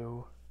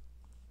to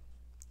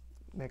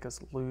make us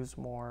lose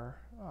more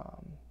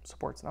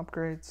supports and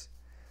upgrades.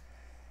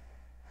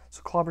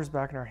 So Clobber's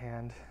back in our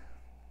hand.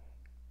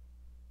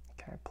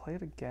 Can I play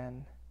it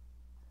again?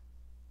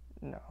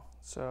 No.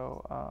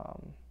 So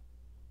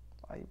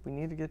we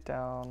need to get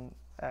down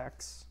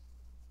X.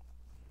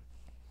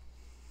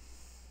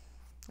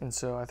 And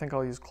so I think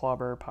I'll use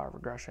Clobber, Power of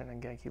Aggression,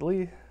 and Genki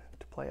Lee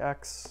to play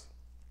X,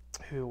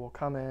 who will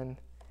come in.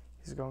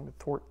 He's going to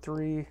thwart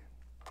 3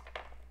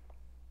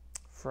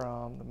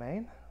 from the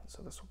main.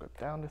 So this will go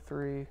down to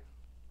 3.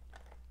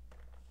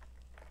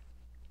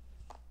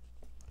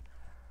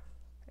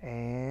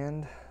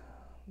 And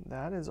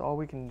that is all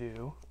we can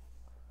do.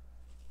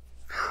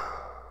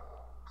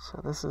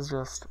 So this is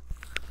just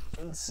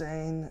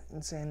insane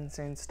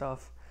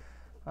stuff.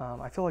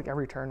 I feel like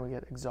every turn we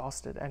get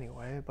exhausted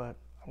anyway, but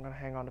I'm gonna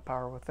hang on to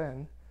Power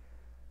Within,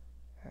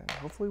 and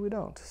hopefully we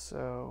don't.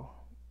 So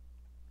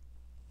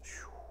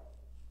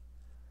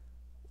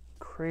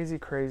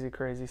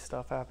crazy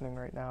stuff happening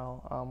right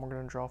now. We're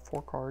gonna draw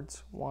 4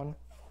 cards. 1,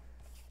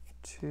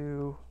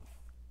 2.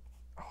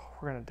 Oh,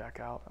 we're gonna deck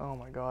out. Oh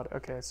my god.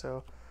 Okay,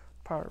 so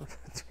Power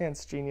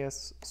Advanced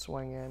Genius,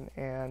 Swing In,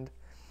 and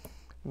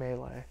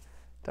Melee.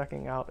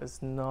 Decking out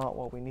is not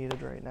what we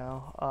needed right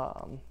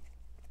now.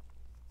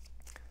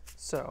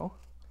 So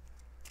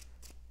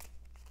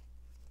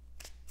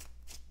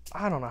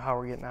I don't know how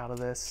we're getting out of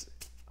this.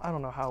 I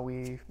don't know how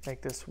we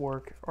make this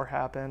work or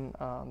happen.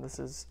 This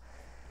is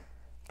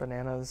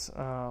bananas.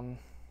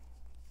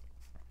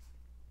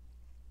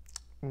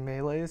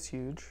 Melee is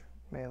huge.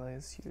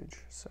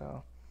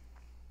 So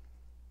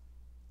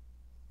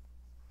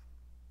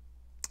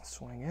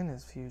Swing In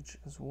is huge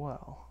as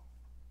well.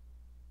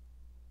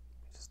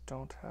 We just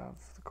don't have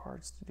the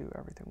cards to do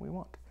everything we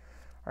want.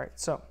 All right,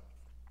 so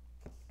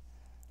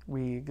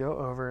we go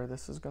over.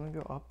 This is going to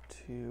go up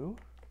to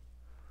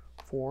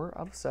 4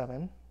 out of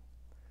 7.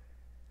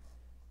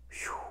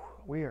 Whew,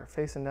 we are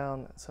facing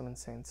down some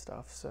insane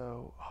stuff.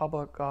 So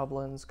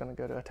Hobgoblin's going to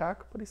go to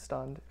attack, but he's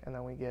stunned, and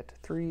then we get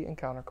 3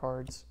 encounter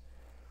cards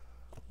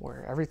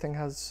where everything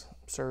has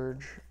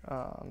Surge.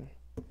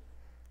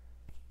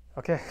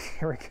 Okay,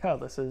 here we go.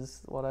 This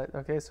is what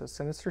okay, so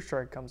Sinister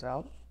Strike comes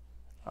out.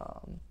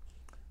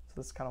 So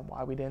this is kind of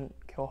why we didn't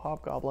kill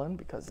Hobgoblin,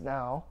 because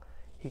now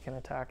he can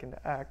attack into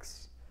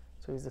X.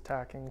 So he's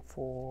attacking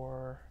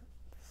for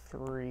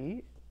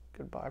 3.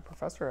 Goodbye,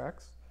 Professor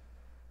X.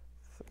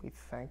 So we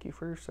thank you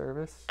for your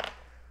service.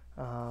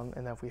 And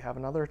then if we have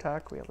another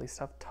attack, we at least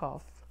have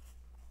Tough.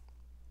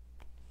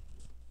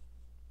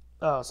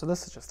 Oh, so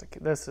this is just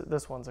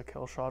this one's a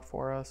kill shot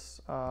for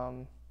us.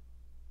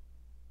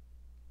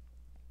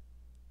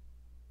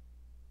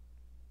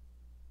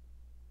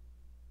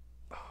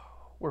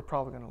 We're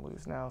probably going to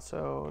lose now.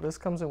 So this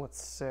comes in with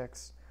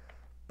 6,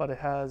 but it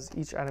has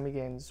each enemy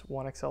gains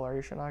 1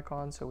 acceleration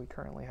icon. So we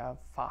currently have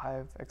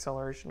 5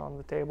 acceleration on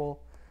the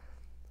table.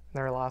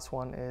 And our last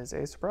one is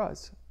a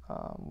surprise.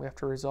 We have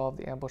to resolve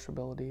the ambush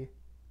ability.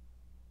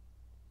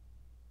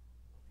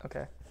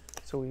 Okay,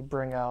 so we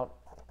bring out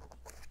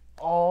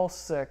all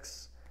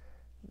 6.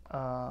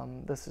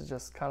 This is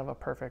just kind of a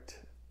perfect,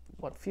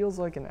 what feels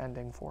like an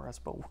ending for us,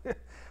 but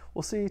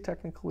we'll see.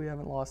 Technically we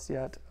haven't lost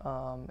yet.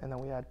 And then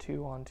we add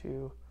 2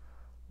 onto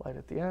Light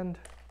at the end.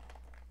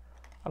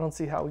 I don't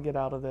see how we get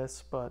out of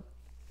this, but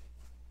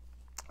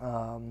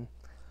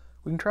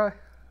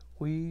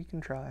we can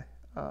try.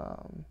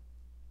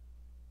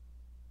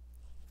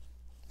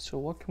 So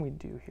what can we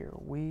do here?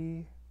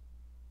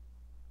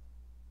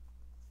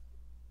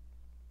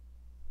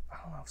 I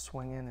don't know if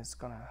Swing In is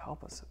going to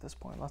help us at this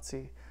point. Let's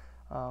see.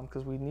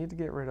 Because we need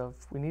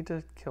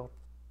to kill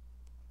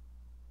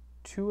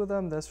 2 of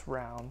them this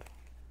round.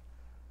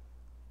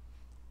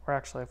 Or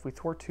actually, if we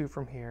thwart 2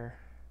 from here.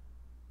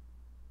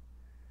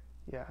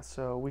 Yeah,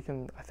 so we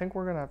can, I think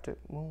we're going to have to,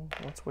 well,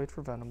 let's wait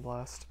for Venom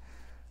Blast.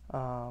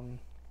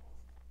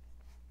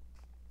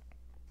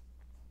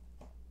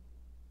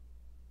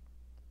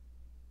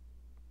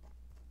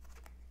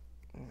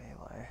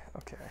 Melee,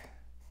 okay.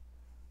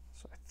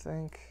 So I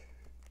think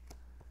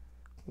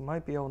we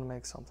might be able to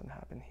make something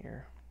happen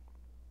here.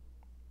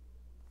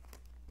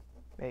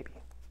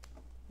 Maybe.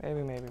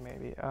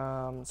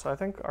 So I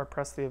think our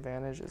Press the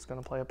Advantage is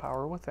going to play a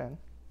Power Within.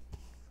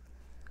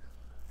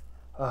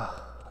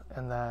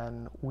 And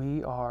then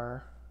we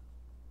are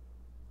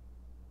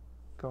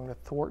going to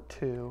thwart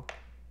 2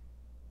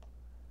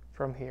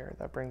 from here.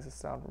 That brings us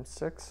down from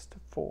 6 to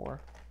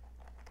 4.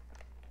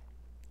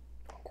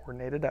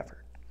 Coordinated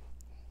effort.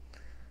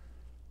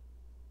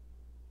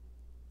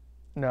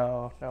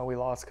 No, we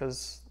lost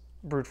because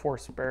brute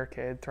force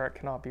barricade threat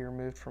cannot be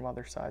removed from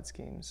other side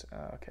schemes.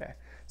 Okay,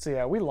 so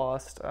yeah, we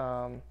lost.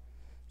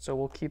 So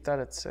we'll keep that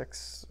at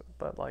 6,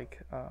 but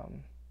like,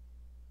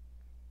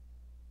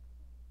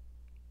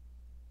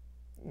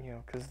 you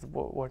know, because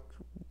what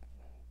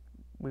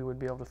we would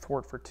be able to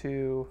thwart for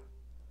 2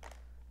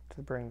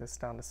 to bring this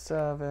down to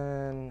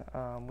 7.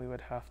 We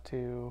would have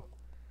to.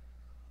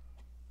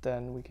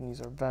 Then we can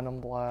use our Venom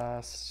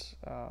Blast,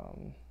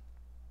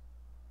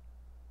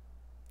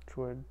 which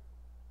would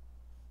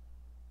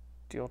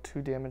deal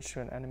 2 damage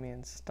to an enemy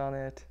and stun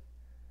it.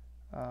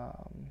 5,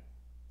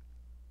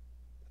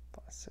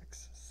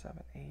 6,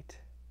 7, 8.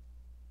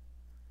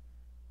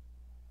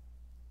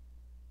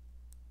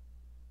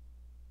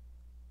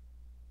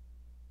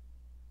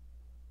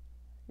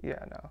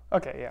 Yeah, no.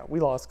 Okay, yeah, we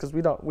lost because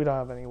we don't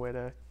have any way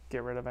to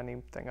get rid of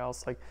anything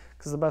else. Like,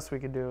 because the best we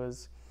could do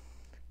is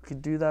we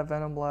could do that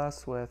Venom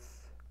Blast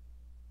with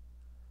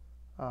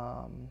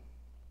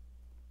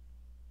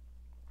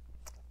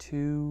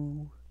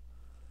 2,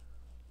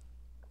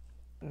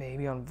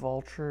 maybe on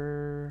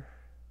Vulture.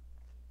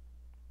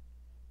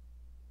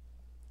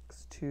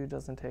 'Cause 2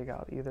 doesn't take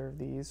out either of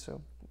these,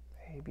 so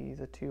maybe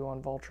the 2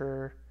 on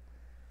Vulture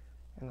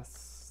and a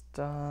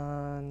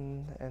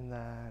stun, and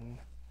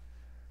then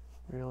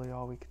really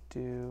all we could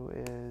do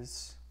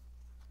is,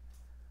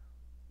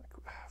 like,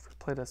 if we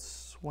played a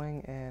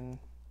swing in,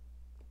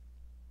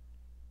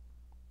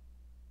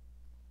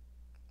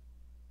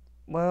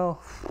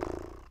 well,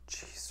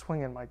 geez,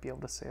 swing in might be able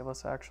to save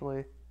us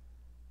actually.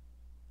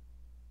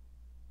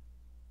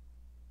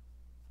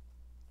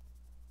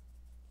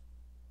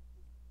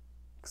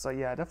 So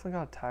yeah, I definitely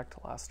got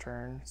attacked last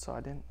turn, so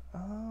I didn't,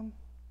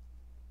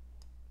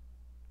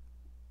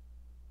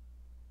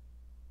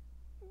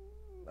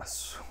 a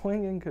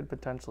swing in could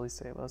potentially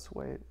save us.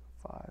 Wait,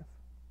 5,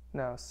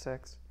 no,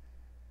 6.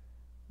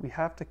 We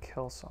have to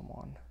kill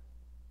someone.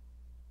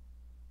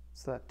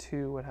 So that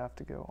 2 would have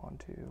to go on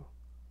to,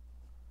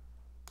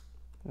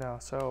 no,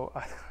 so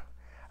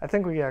I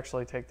think we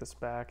actually take this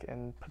back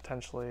and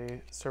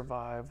potentially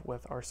survive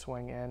with our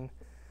swing in.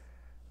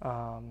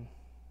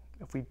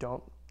 If we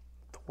don't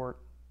thwart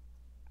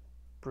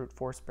brute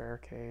force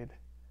barricade,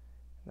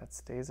 that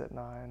stays at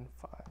 9,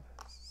 5,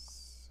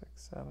 6,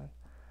 7.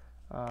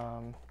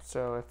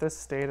 So if this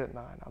stayed at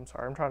 9, I'm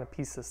sorry, I'm trying to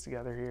piece this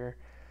together here.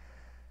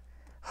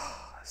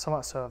 So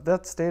if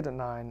that stayed at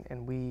 9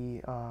 and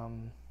we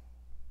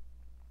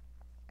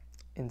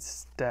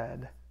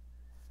instead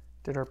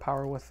did our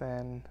power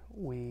within,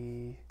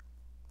 we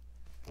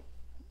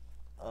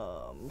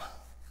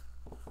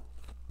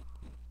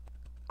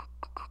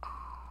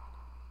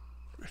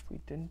if we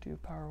didn't do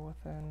power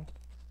within,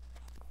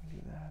 we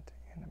do that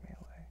and a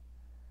melee.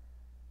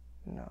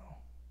 No.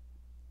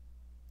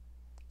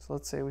 So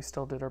let's say we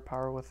still did our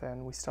power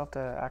within, we still have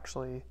to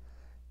actually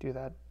do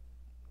that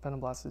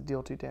Venom Blast to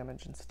deal 2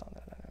 damage and stun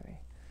that enemy.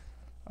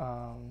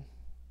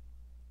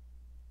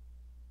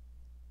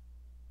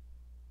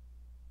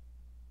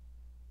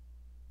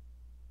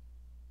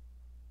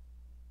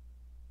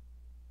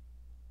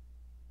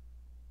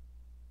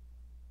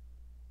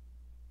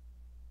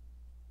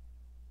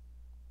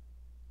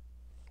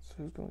 So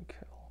who's going to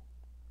kill?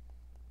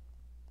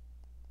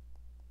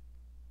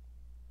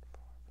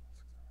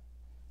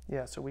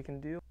 Yeah, so we can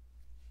do.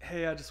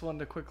 Hey, I just wanted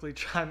to quickly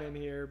chime in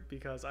here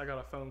because I got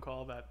a phone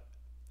call that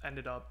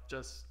ended up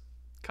just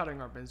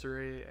cutting our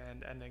misery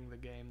and ending the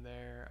game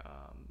there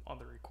on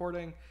the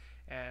recording,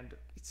 and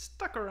it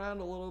stuck around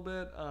a little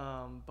bit,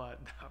 but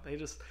they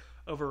just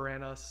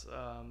overran us.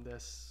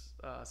 This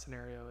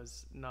scenario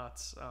is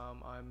nuts.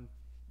 I'm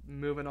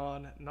moving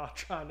on, not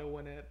trying to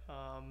win it.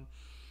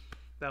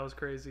 That was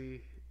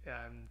crazy.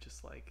 I'm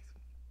just like,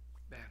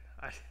 man,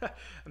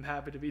 I'm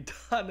happy to be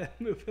done and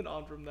moving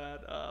on from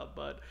that.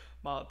 But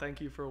thank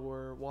you for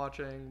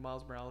watching.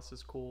 Miles Morales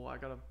is cool. I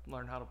gotta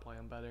learn how to play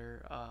him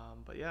better.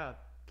 But yeah,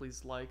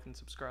 please like and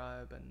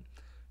subscribe and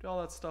do all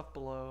that stuff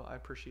below. I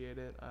appreciate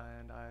it,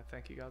 and I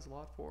thank you guys a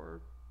lot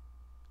for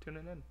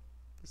tuning in.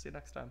 We'll see you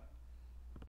next time.